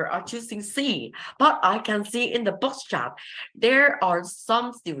speaker are choosing C, but I can see in the box chat there are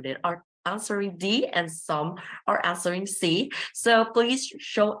some students are answering D and some are answering C. So please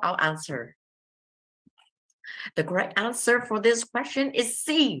show our answer. The correct answer for this question is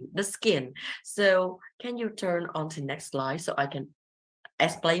C, the skin. So can you turn on to next slide so I can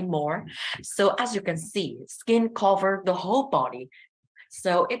explain more? So as you can see, skin covers the whole body.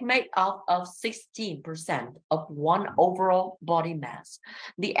 So it made up of 16% of one overall body mass.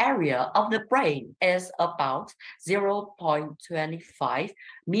 The area of the brain is about 0.25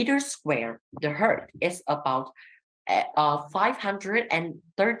 meters square. The heart is about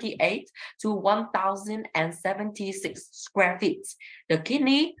 538 to 1,076 square feet. The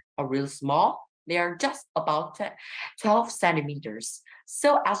kidney are real small. They are just about 12 centimeters.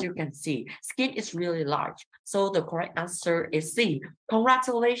 So as you can see, skin is really large. So the correct answer is C.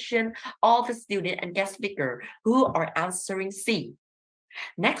 Congratulations, all the students and guest speaker who are answering C.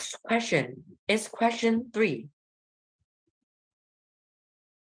 Next question is question 3.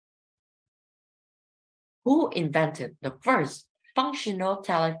 Who invented the first functional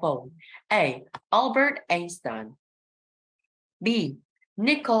telephone? A. Albert Einstein. B.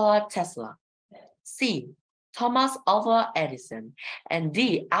 Nikola Tesla. C. Thomas Alva Edison. And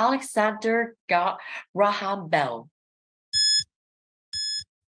D. Alexander Graham Bell.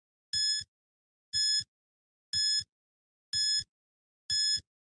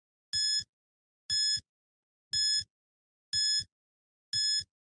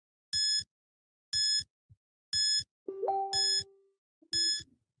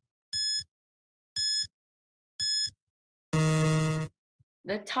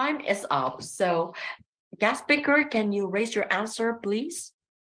 The time is up. So, guest speaker, can you raise your answer, please?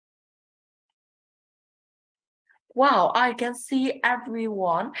 Wow, I can see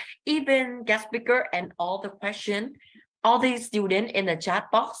everyone, even guest speaker and all the students in the chat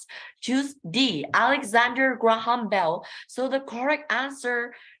box choose D, Alexander Graham Bell. So the correct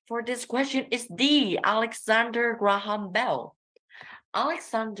answer for this question is D, Alexander Graham Bell.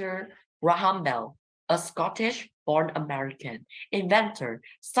 Alexander Graham Bell, a Scottish-born American inventor,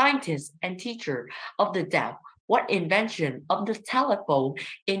 scientist, and teacher of the deaf, was invention of the telephone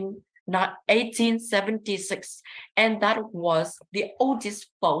in 1876, and that was the oldest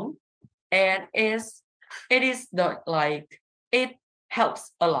phone, and it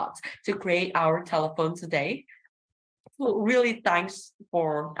helps a lot to create our telephone today. So really thanks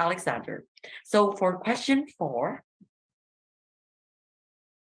for Alexander. So for question 4,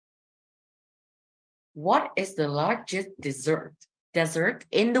 what is the largest desert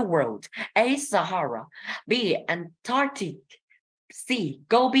in the world? A. Sahara, B. Antarctic, C.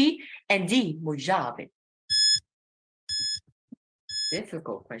 Gobi, and D. Mojave.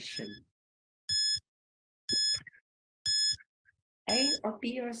 Difficult question. A or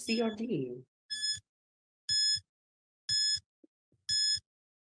B or C or D?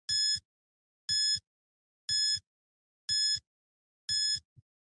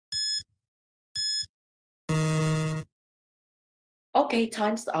 Okay,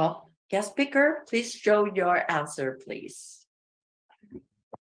 time's up. Guest speaker, please show your answer, please.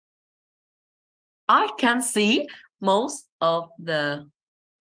 I can see most of the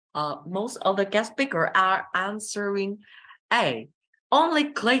guest speaker are answering A.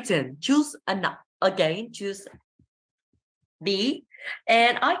 Only Clayton choose B.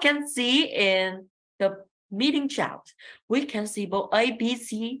 And I can see in the meeting chat, we can see both A, B,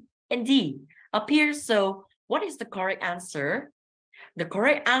 C, and D appear. So what is the correct answer? The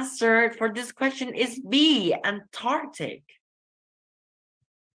correct answer for this question is B, Antarctic.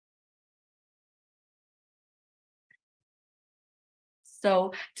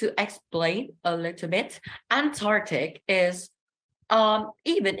 So to explain a little bit, Antarctic is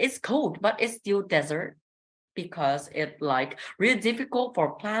even it's cold, but it's still desert because it's like really difficult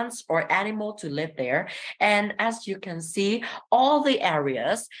for plants or animal to live there. And as you can see, all the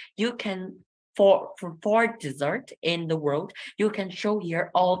areas you can for desert in the world, you can show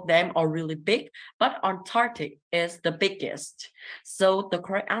here all of them are really big, but Antarctic is the biggest. So the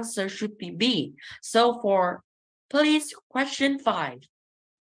correct answer should be B. So for please question 5.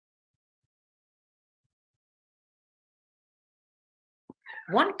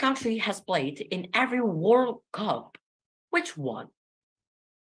 One country has played in every World Cup. Which one?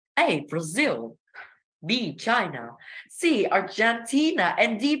 A. Brazil, B. China, C. Argentina,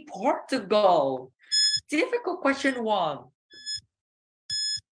 and D. Portugal. Difficult question 1.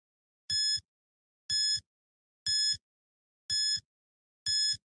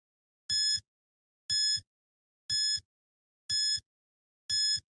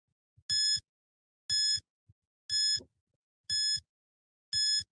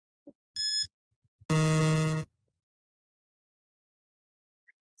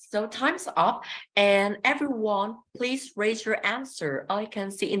 So time's up, and everyone, please raise your answer. I can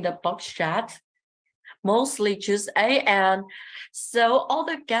see in the box chat. Mostly choose A, and so all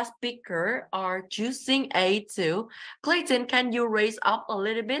the guest speaker are choosing A too. Clayton, can you raise up a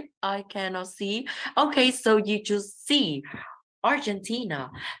little bit? I cannot see. Okay, so you choose C,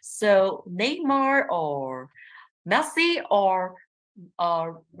 Argentina. So Neymar or Messi or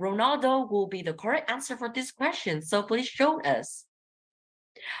Ronaldo will be the correct answer for this question. So please show us.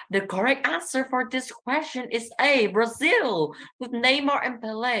 The correct answer for this question is A, Brazil, with Neymar and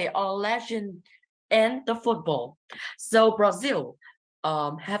Pelé, a legend in the football. So Brazil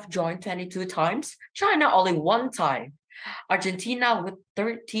have joined 22 times, China only 1 time, Argentina with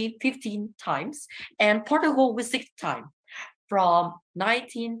 15 times, and Portugal with 6 times. From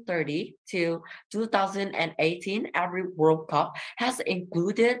 1930 to 2018, every World Cup has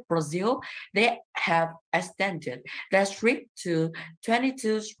included Brazil. They have extended that streak to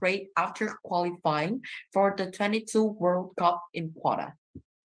 22 straight after qualifying for the 22 World Cup in quota.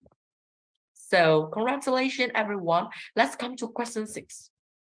 So congratulations, everyone. Let's come to question 6.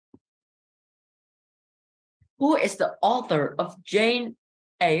 Who is the author of Jane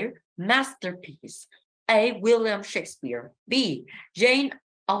Eyre masterpiece? A. William Shakespeare, B. Jane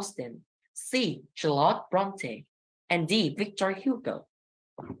Austen, C. Charlotte Bronte, and D. Victor Hugo.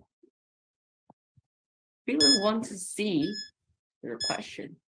 Really want to see your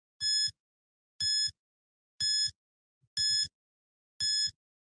question.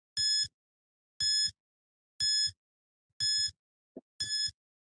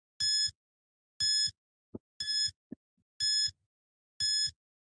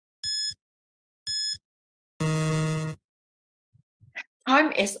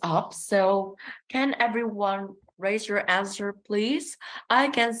 Time is up, so can everyone raise your answer, please? I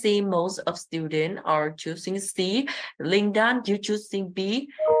can see most of students are choosing C. Lindan, you choosing B,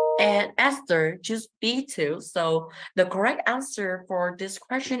 and Esther choose B too. So the correct answer for this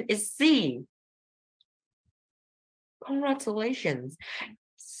question is C. Congratulations.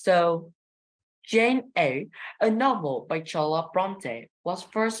 So Jane Eyre, a novel by Charlotte Bronte, was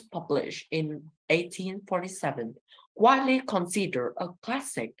first published in 1847. Widely considered a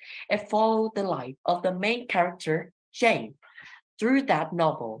classic, it followed the life of the main character, Jane. Through that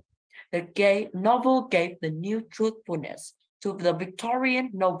novel, the novel gave the new truthfulness to the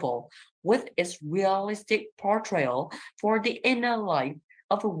Victorian novel with its realistic portrayal for the inner life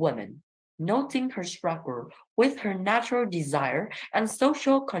of a woman, noting her struggle with her natural desire and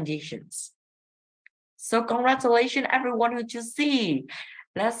social conditions. So congratulations, everyone who chose C.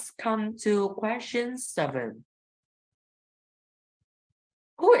 Let's come to question 7.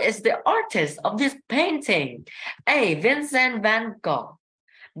 Who is the artist of this painting? A. Vincent van Gogh,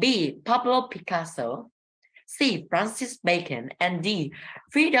 B. Pablo Picasso, C. Francis Bacon, and D.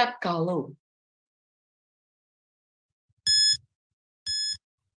 Frida Kahlo.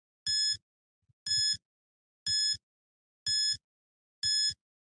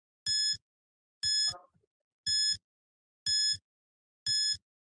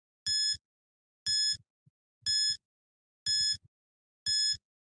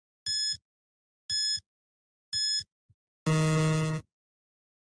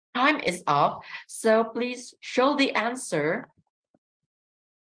 Time is up, so please show the answer.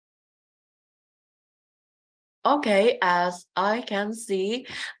 Okay, as I can see,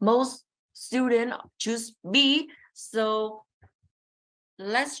 most students choose B, so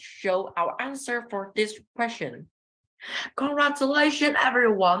let's show our answer for this question. Congratulations,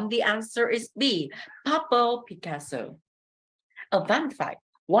 everyone. The answer is B, Pablo Picasso. A fun fact,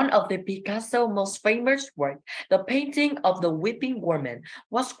 one of the Picasso's most famous work, the painting of the Weeping Woman,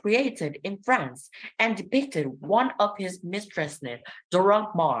 was created in France and depicted one of his mistresses, Dora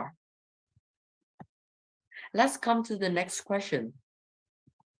Maar. Let's come to the next question.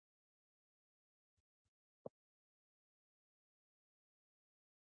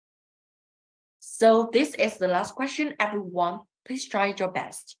 So this is the last question, everyone. Please try your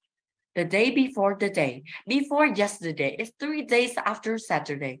best. The day before the day, before yesterday is 3 days after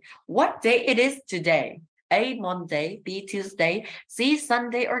Saturday. What day it is today? A, Monday, B, Tuesday, C,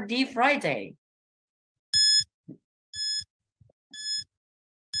 Sunday, or D, Friday?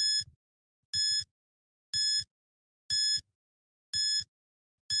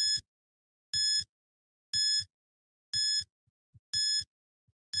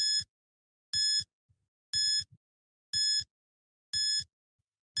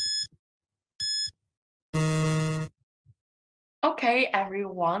 Okay,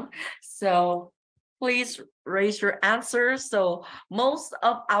 everyone. So please raise your answers. So most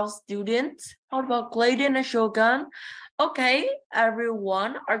of our students, how about Clayton and Shogun? Okay,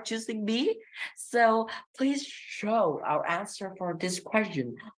 everyone are choosing B. So please show our answer for this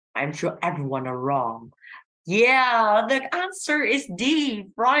question. I'm sure everyone are wrong. Yeah, the answer is D,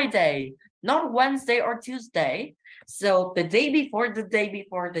 Friday, not Wednesday or Tuesday. So the day before the day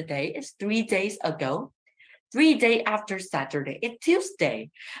before the day is 3 days ago. 3 days after Saturday is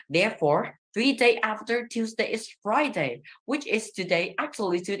Tuesday. Therefore, 3 days after Tuesday is Friday, which is today.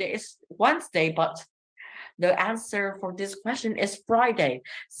 Actually, today is Wednesday, but the answer for this question is Friday.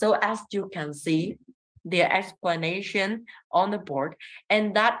 So as you can see, the explanation on the board.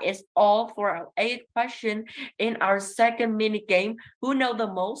 And that is all for our 8th question in our second mini game. Who know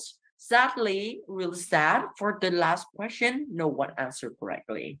the most? Sadly, really sad, for the last question, no one answered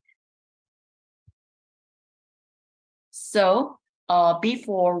correctly. So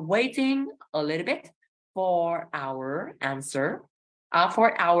before waiting a little bit for our answer,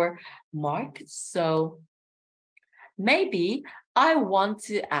 for our mark, so maybe I want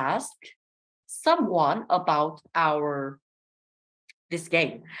to ask someone about this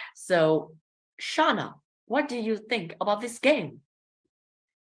game. So Shauna, what do you think about this game?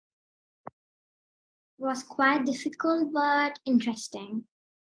 It was quite difficult but interesting.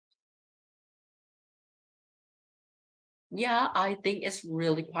 Yeah, I think it's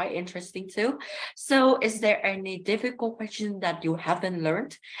really quite interesting too. So is there any difficult question that you haven't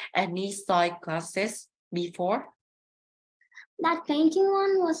learned at Nisai classes before? That painting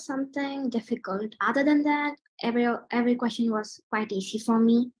one was something difficult. Other than that, every question was quite easy for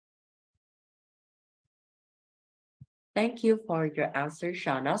me. Thank you for your answer,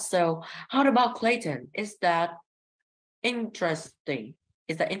 Shauna. So how about Clayton? Is that interesting?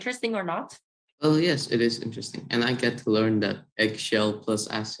 Is that interesting or not? Well, yes, it is interesting. And I get to learn that eggshell plus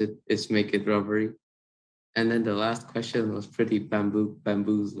acid is make it rubbery. And then the last question was pretty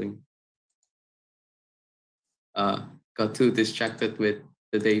bamboozling. Got too distracted with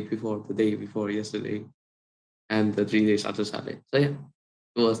the day before yesterday, and the 3 days after Saturday. So yeah,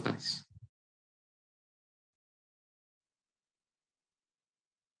 it was nice.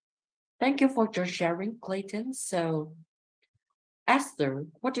 Thank you for your sharing, Clayton. So Esther,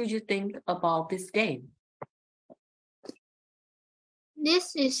 what do you think about this game?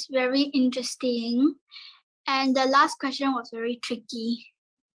 This is very interesting. And the last question was very tricky.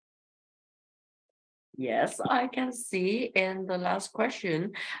 Yes, I can see in the last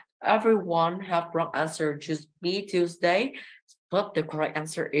question, everyone have wrong answer, choose B, Tuesday, but the correct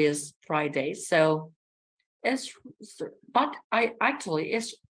answer is Friday. So but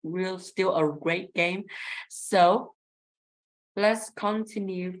it's still a great game. So let's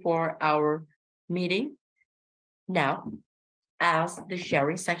continue for our meeting now. As the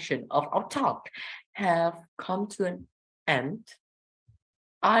sharing section of our talk have come to an end,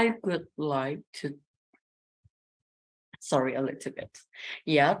 I would like to a little bit.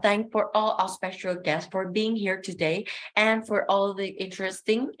 Yeah, thank for all our special guests for being here today and for all the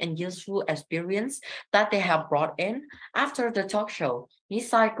interesting and useful experience that they have brought in. After the talk show,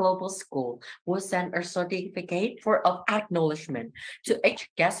 Nisai Global School will send a certificate of acknowledgement to each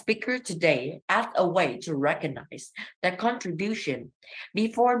guest speaker today as a way to recognize their contribution.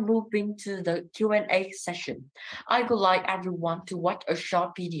 Before moving to the Q&A session, I would like everyone to watch a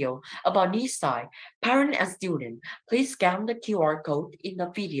short video about Nisai, parent and student. Please scan the QR code in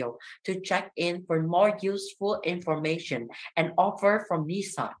the video to check in for more useful information and offer from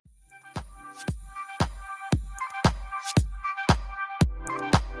Nisai.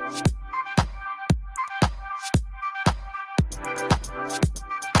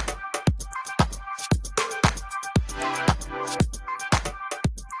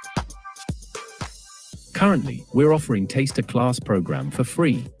 Currently, we're offering Taster Class program for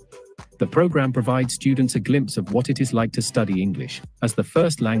free. The program provides students a glimpse of what it is like to study English as the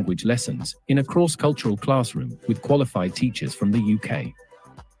first language lessons in a cross-cultural classroom with qualified teachers from the UK.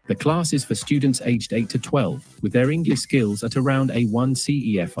 The class is for students aged 8 to 12 with their English skills at around A1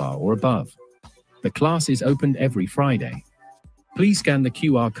 CEFR or above. The class is opened every Friday. Please scan the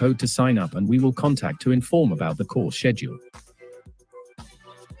QR code to sign up and we will contact to inform about the course schedule.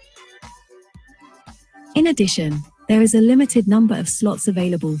 In addition, there is a limited number of slots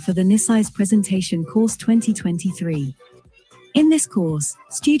available for the Nisai's Presentation Course 2023. In this course,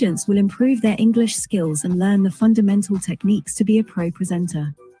 students will improve their English skills and learn the fundamental techniques to be a pro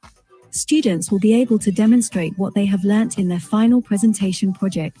presenter. Students will be able to demonstrate what they have learnt in their final presentation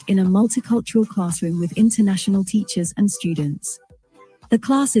project in a multicultural classroom with international teachers and students. The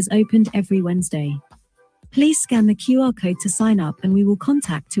class is opened every Wednesday. Please scan the QR code to sign up and we will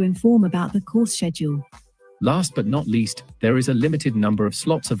contact to inform about the course schedule. Last but not least, there is a limited number of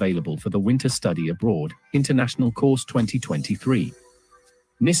slots available for the Winter Study Abroad International Course 2023.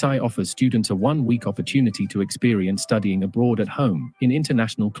 Nisai offers students a one-week opportunity to experience studying abroad at home in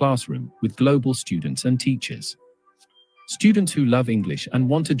international classroom with global students and teachers. Students who love English and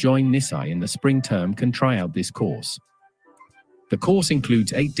want to join Nisai in the spring term can try out this course. The course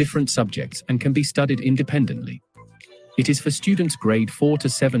includes 8 different subjects and can be studied independently. It is for students grade 4 to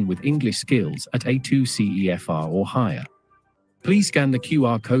 7 with English skills at A2 CEFR or higher. Please scan the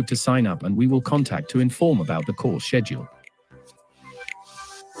QR code to sign up and we will contact to inform about the course schedule.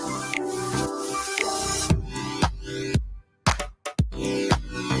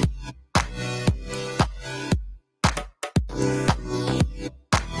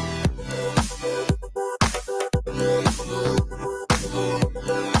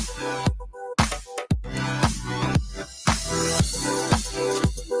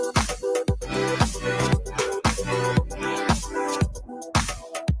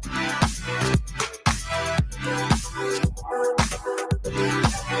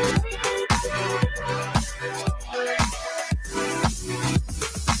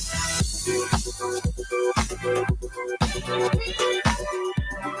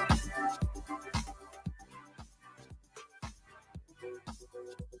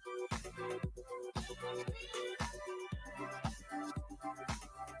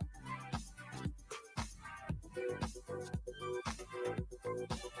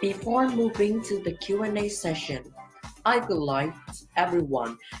 Before moving to the Q&A session, I would like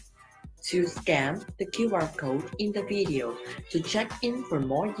everyone to scan the QR code in the video to check in for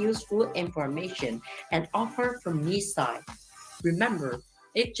more useful information and offer from Nisai. Remember,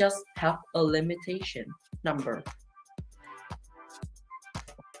 it just have a limitation number.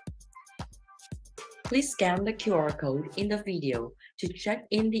 Please scan the QR code in the video to check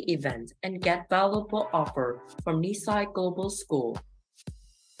in the event and get valuable offer from Nisai Global School.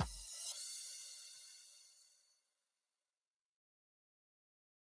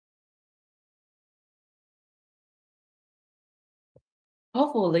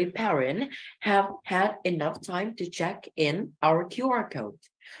 Hopefully, parents have had enough time to check in our QR code.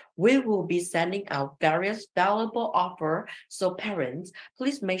 We will be sending out various valuable offers, so parents,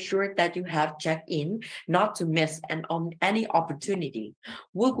 please make sure that you have checked in not to miss any opportunity.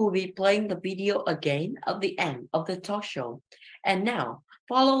 We will be playing the video again at the end of the talk show. And now,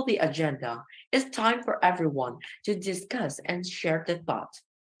 follow the agenda. It's time for everyone to discuss and share their thoughts.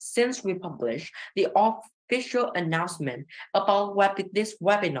 Since we published the official announcement about this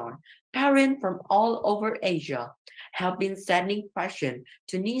webinar, parents from all over Asia have been sending questions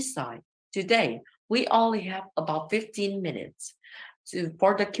to Nisai. Today, we only have about 15 minutes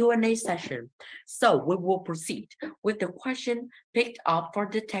for the Q&A session, so we will proceed with the question picked up for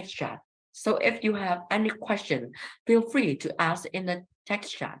the text chat. So if you have any question, feel free to ask in the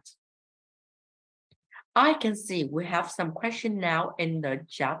text chat. I can see we have some question now in the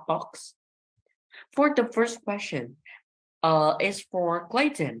chat box. For the first question, is for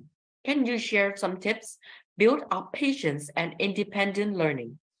Clayton. Can you share some tips build up patience and independent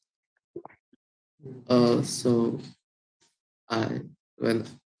learning? So when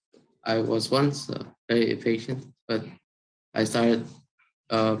I was once very impatient, but I started.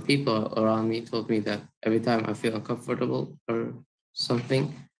 People around me told me that every time I feel uncomfortable or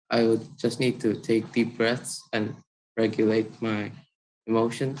something, I would just need to take deep breaths and regulate my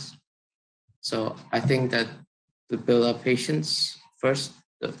emotions. So I think that to build up patience,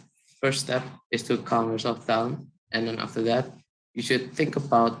 the first step is to calm yourself down. And then after that, you should think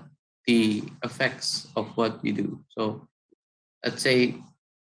about the effects of what you do. So let's say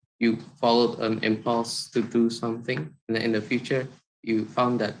you followed an impulse to do something, and then in the future, you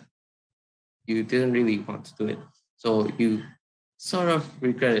found that you didn't really want to do it. So you sort of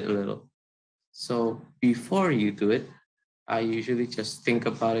regret it a little. So before you do it, I usually just think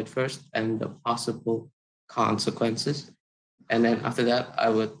about it first and the possible consequences. And then after that, I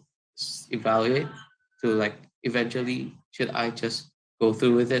would evaluate to like eventually, should I just go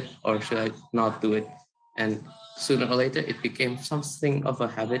through with it or should I not do it? And sooner or later, it became something of a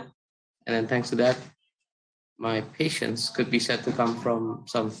habit. And then thanks to that, my patience could be said to come from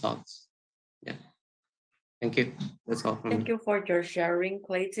some thoughts. Yeah. Thank you. That's all from Thank me. you for your sharing,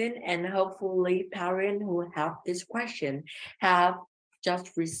 Clayton, and hopefully parents who have this question have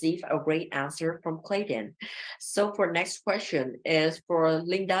just received a great answer from Clayton. So for next question is for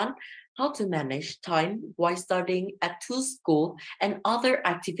Lindan, how to manage time while studying at two school and other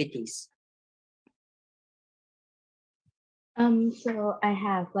activities. So I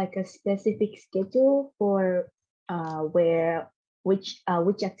have like a specific schedule for which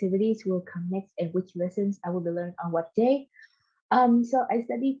activities will come next and which lessons I will be learning on what day. So I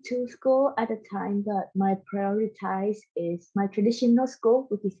study two school at a time, but my prioritize is my traditional school,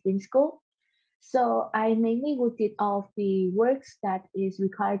 which is twin school. So I mainly will did all of the works that is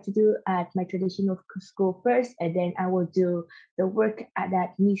required to do at my traditional school first, and then I will do the work at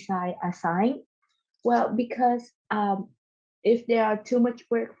that Nisai assigned. Well, because if there are too much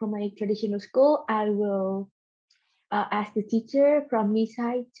work for my traditional school, I will ask the teacher from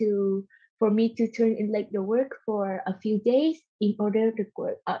Nisai for me to turn in like the work for a few days in order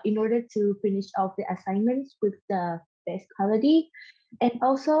to finish off the assignments with the best quality. And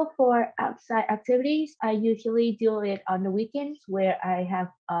also for outside activities, I usually do it on the weekends where I have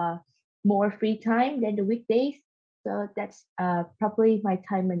more free time than the weekdays. So that's probably my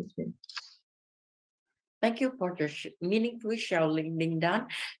time management. Thank you for your meaningful sharing, Lindan.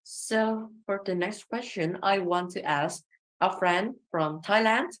 So for the next question, I want to ask a friend from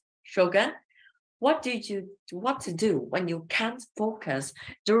Thailand, Shogun. What to do when you can't focus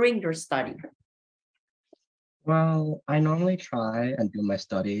during your study? Well, I normally try and do my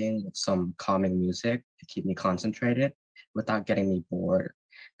studying with some calming music to keep me concentrated without getting me bored.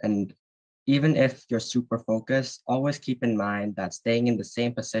 And even if you're super focused, always keep in mind that staying in the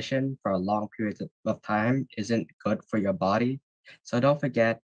same position for a long period of time isn't good for your body. So don't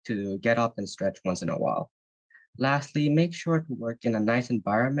forget to get up and stretch once in a while. Lastly, make sure to work in a nice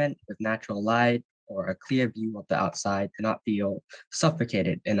environment with natural light or a clear view of the outside to not feel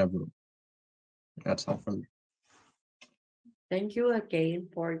suffocated in a room. That's all from me. Thank you again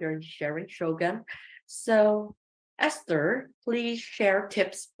for your sharing, Shogun. So Esther, please share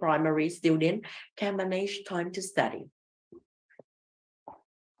tips primary student can manage time to study.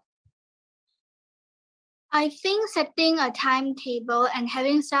 I think setting a timetable and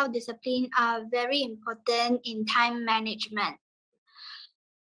having self-discipline are very important in time management.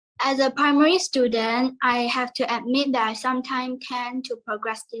 As a primary student, I have to admit that I sometimes tend to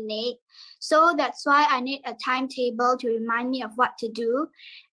procrastinate. So that's why I need a timetable to remind me of what to do,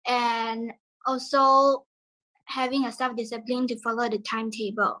 and also having a self-discipline to follow the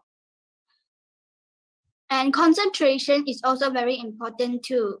timetable. And concentration is also very important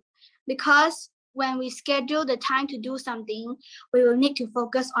too, because when we schedule the time to do something, we will need to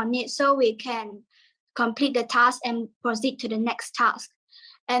focus on it so we can complete the task and proceed to the next task.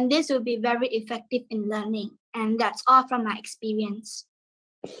 And this will be very effective in learning. And that's all from my experience.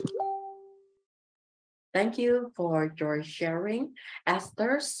 Thank you for your sharing,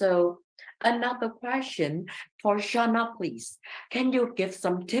 Esther. So another question for Shana, please. Can you give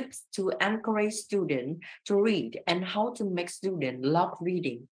some tips to encourage students to read and how to make students love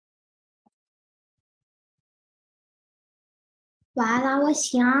reading? While I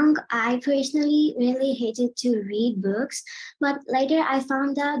was young, I personally really hated to read books, but later I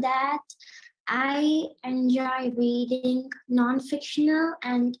found out that I enjoy reading non-fictional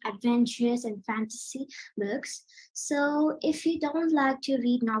and adventurous and fantasy books. So if you don't like to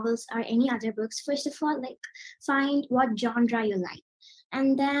read novels or any other books, first of all, find what genre you like.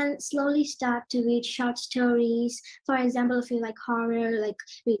 And then slowly start to read short stories. For example, if you like horror,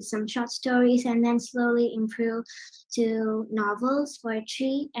 read some short stories and then slowly improve to novels,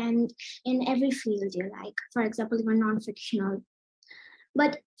 poetry, and in every field you like. For example, even non-fictional.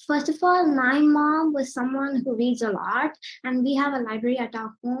 But first of all, my mom was someone who reads a lot, and we have a library at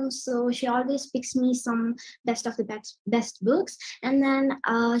our home, so she always picks me some best of the best books, and then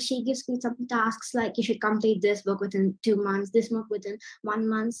she gives me some tasks like you should complete this book within 2 months, this book within 1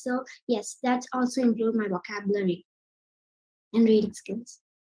 month. So yes, that's also improved my vocabulary and reading skills.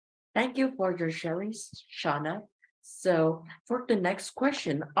 Thank you for your sharing, Shana. So for the next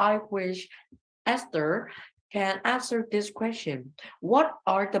question, I wish Esther can answer this question. What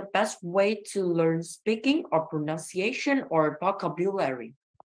are the best way to learn speaking or pronunciation or vocabulary?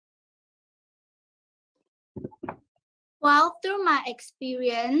 Well, through my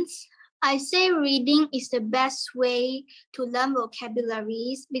experience, I say reading is the best way to learn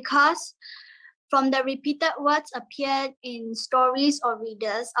vocabularies because from the repeated words appeared in stories or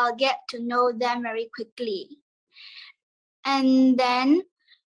readers, I'll get to know them very quickly. And then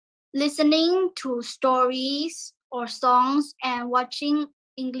listening to stories or songs and watching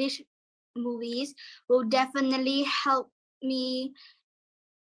English movies will definitely help me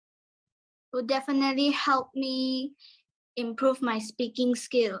improve my speaking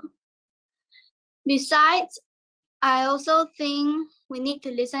skill. Besides, I also think we need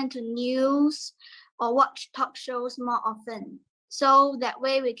to listen to news or watch talk shows more often. So that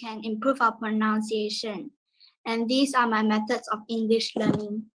way we can improve our pronunciation. And these are my methods of English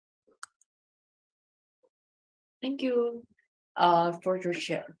learning. Thank you for your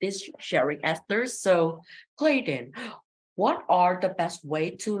sharing, Esther. So, Clayton, what are the best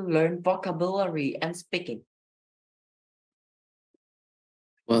way to learn vocabulary and speaking?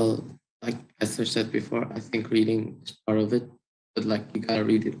 Well, like Esther said before, I think reading is part of it, but like you gotta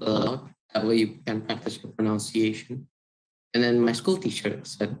read it aloud. That way you can practice your pronunciation. And then my school teacher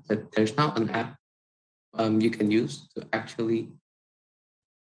said that there's now an app you can use to actually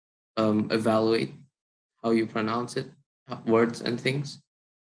evaluate how you pronounce it, words and things.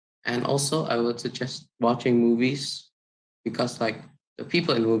 And also, I would suggest watching movies because, like, the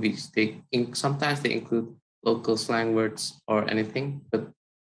people in movies, sometimes they include local slang words or anything, but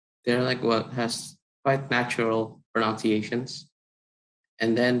they're like what has quite natural pronunciations.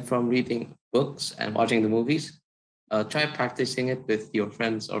 And then from reading books and watching the movies, try practicing it with your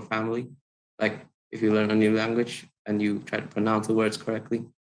friends or family. Like if you learn a new language and you try to pronounce the words correctly,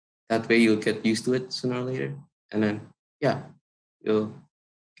 that way you'll get used to it sooner or later. And then, yeah, you'll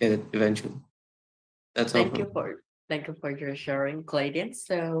get it eventually. That's all. Thank you for your sharing, Clayton.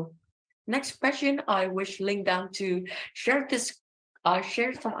 So next question, I wish Lingdang to share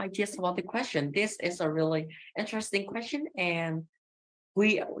some ideas about the question. This is a really interesting question and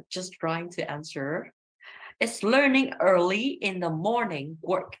we are just trying to answer. Is learning early in the morning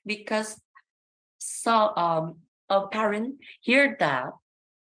work? Because a parent hear that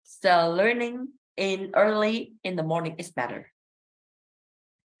so learning early in the morning is better.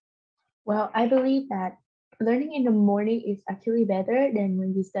 Well, I believe that learning in the morning is actually better than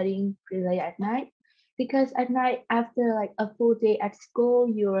when you're studying pretty late at night. Because at night, after like a full day at school,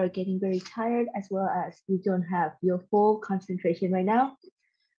 you are getting very tired as well as you don't have your full concentration right now.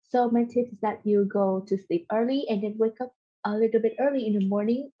 So my tip is that you go to sleep early and then wake up a little bit early in the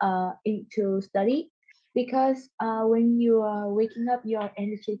morning to study. Because when you are waking up, you are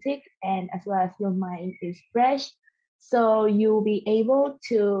energetic and as well as your mind is fresh. So you'll be able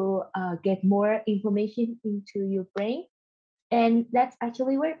to get more information into your brain. And that's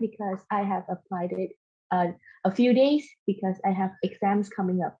actually worked because I have applied it a few days because I have exams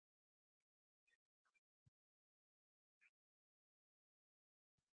coming up.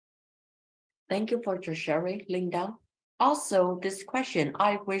 Thank you for your sharing, Linda. Also, this question,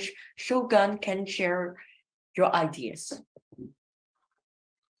 I wish Shogun can share your ideas.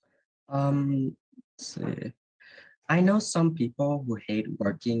 Let's see. I know some people who hate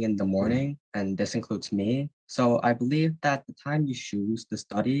working in the morning, and this includes me. So I believe that the time you choose to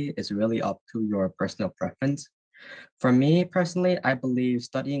study is really up to your personal preference. For me personally, I believe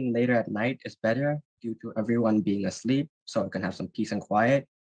studying later at night is better due to everyone being asleep, so I can have some peace and quiet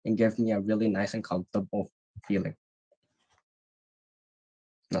and give me a really nice and comfortable feeling.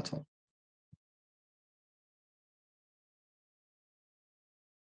 That's all.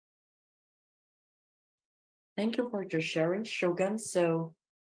 Thank you for your sharing, Shogun. So,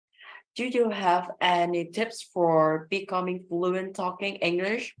 do you have any tips for becoming fluent talking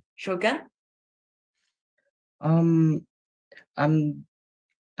English, Shogun? I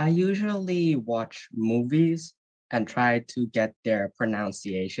usually watch movies and try to get their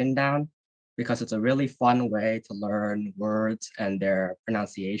pronunciation down because it's a really fun way to learn words and their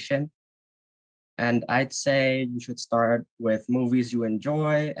pronunciation. And I'd say you should start with movies you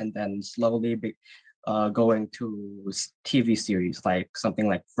enjoy and then slowly going to TV series like something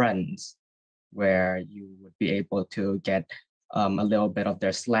like Friends, where you would be able to get a little bit of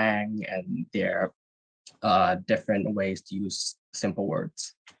their slang and their different ways to use simple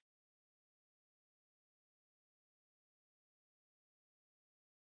words.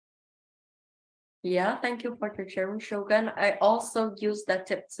 Yeah, thank you for your sharing, Shogun. I also use that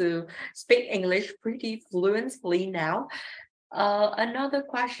tip to speak English pretty fluently now. Another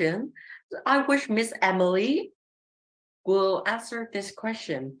question. I wish Miss Emily will answer this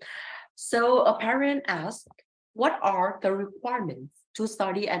question. So a parent asked, what are the requirements to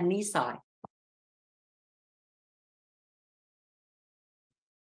study at Nisai?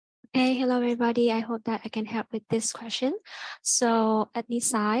 Hey, hello everybody. I hope that I can help with this question. So at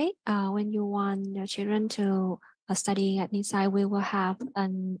Nisai, when you want your children to study at Nisai, we will have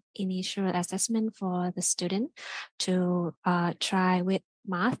an initial assessment for the student to try with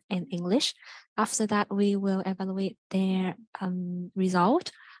math and English. After that, we will evaluate their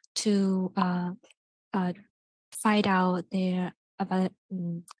result to find out their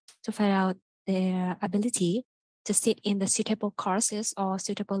ability to sit in the suitable courses or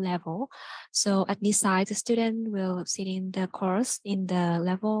suitable level. So at Nisai, the student will sit in the course in the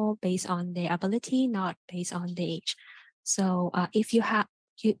level based on their ability, not based on the age. So if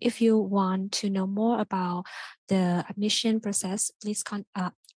you want to know more about the admission process, please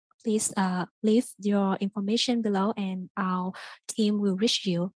leave your information below, and our team will reach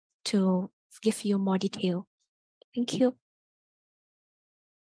you to give you more detail. Thank you.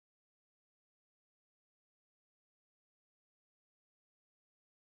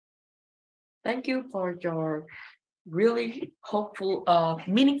 Thank you for your really hopeful,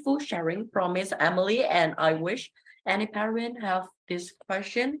 meaningful sharing from Miss Emily. And I wish any parent have this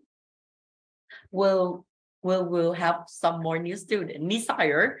question will have some more new student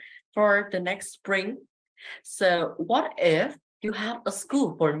Nisaier for the next spring. So what if you have a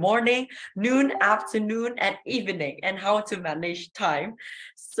school for morning, noon, afternoon, and evening, and how to manage time?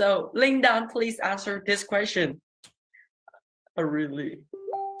 So Lindan, please answer this question. Really?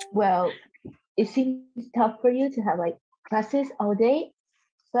 Well, it seems tough for you to have like classes all day,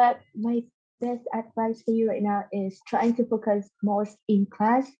 but my best advice for you right now is trying to focus most in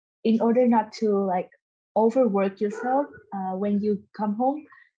class in order not to like overwork yourself when you come home,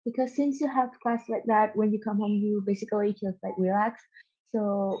 because since you have class like that, when you come home you basically just like relax.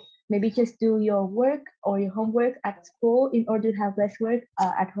 So maybe just do your work or your homework at school in order to have less work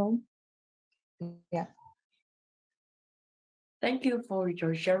at home. Yeah. Thank you for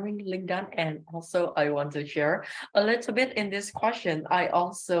your sharing, Lindan. And also I want to share a little bit in this question. I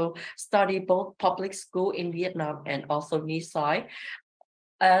also study both public school in Vietnam and also Nisai.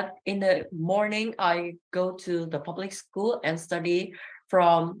 In the morning, I go to the public school and study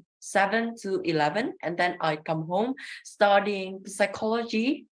from 7 to 11. And then I come home studying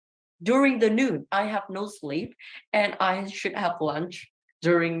psychology. During the noon, I have no sleep and I should have lunch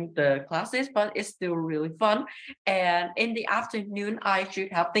during the classes, but it's still really fun. And in the afternoon, I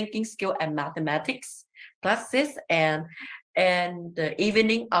should have thinking skill and mathematics classes. And the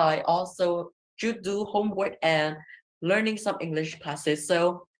evening, I also should do homework and learning some English classes.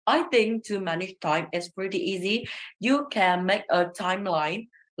 So I think to manage time is pretty easy. You can make a timeline,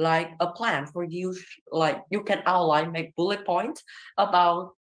 like a plan for you, like you can outline, make bullet points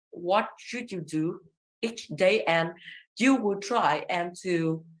about what should you do each day, and you will try and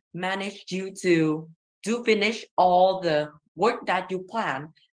to manage you to do finish all the work that you planned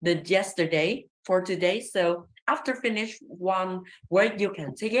the yesterday for today. So after finish one work, you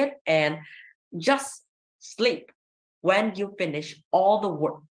can take it and just sleep when you finish all the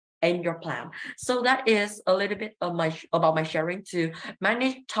work in your plan. So that is a little bit of about my sharing to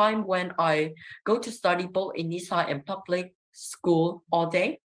manage time when I go to study both in Nisai and public school all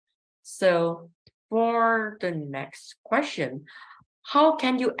day. So for the next question, how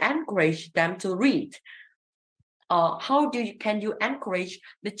can you encourage them to read? Can you encourage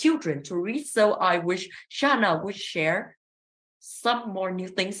the children to read? So I wish Shana would share some more new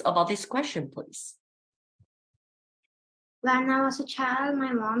things about this question, please. When I was a child,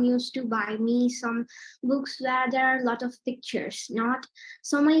 my mom used to buy me some books where there are a lot of pictures, not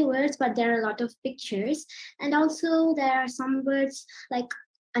so many words, but there are a lot of pictures. And also there are some words like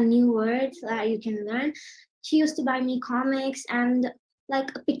a new word that you can learn. She used to buy me comics and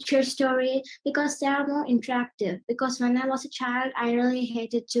like a picture story because they are more interactive. Because when I was a child, I really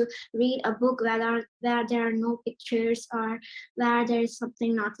hated to read a book where there are no pictures or where there is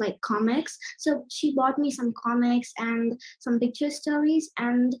something not like comics. So she bought me some comics and some picture stories,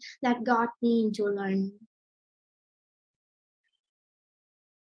 and that got me into learning.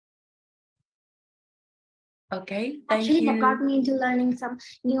 Okay, thank Actually, you. that got me into learning some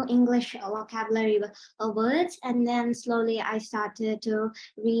new English vocabulary words, and then slowly I started to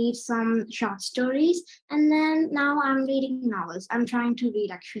read some short stories, and then now I'm reading novels. I'm trying to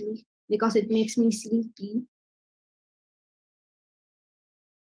read actually because it makes me sleepy.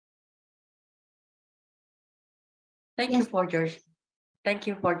 Thank you for your Thank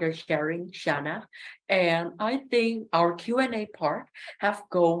you for your sharing, Shana. And I think our Q&A part have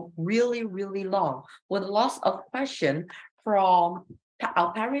gone really, really long with lots of questions from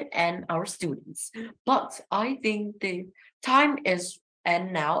our parents and our students. But I think the time is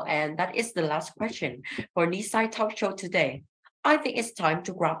end now, and that is the last question for Nisai Talk Show today. I think it's time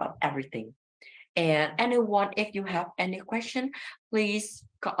to wrap up everything. And anyone, if you have any question, please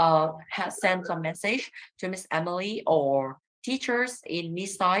send some message to Miss Emily or teachers in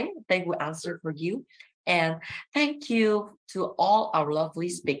Nisai. They will answer for you. And thank you to all our lovely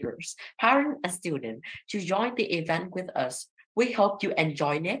speakers, parents and students, to join the event with us. We hope you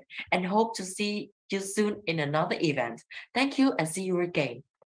enjoyed it and hope to see you soon in another event. Thank you and see you again.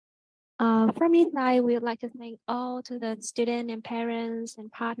 From Nisai, we would like to thank all to the students and parents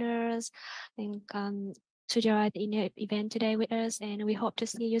and partners and to join the event today with us. And we hope to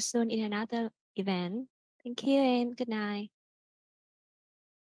see you soon in another event. Thank you and good night.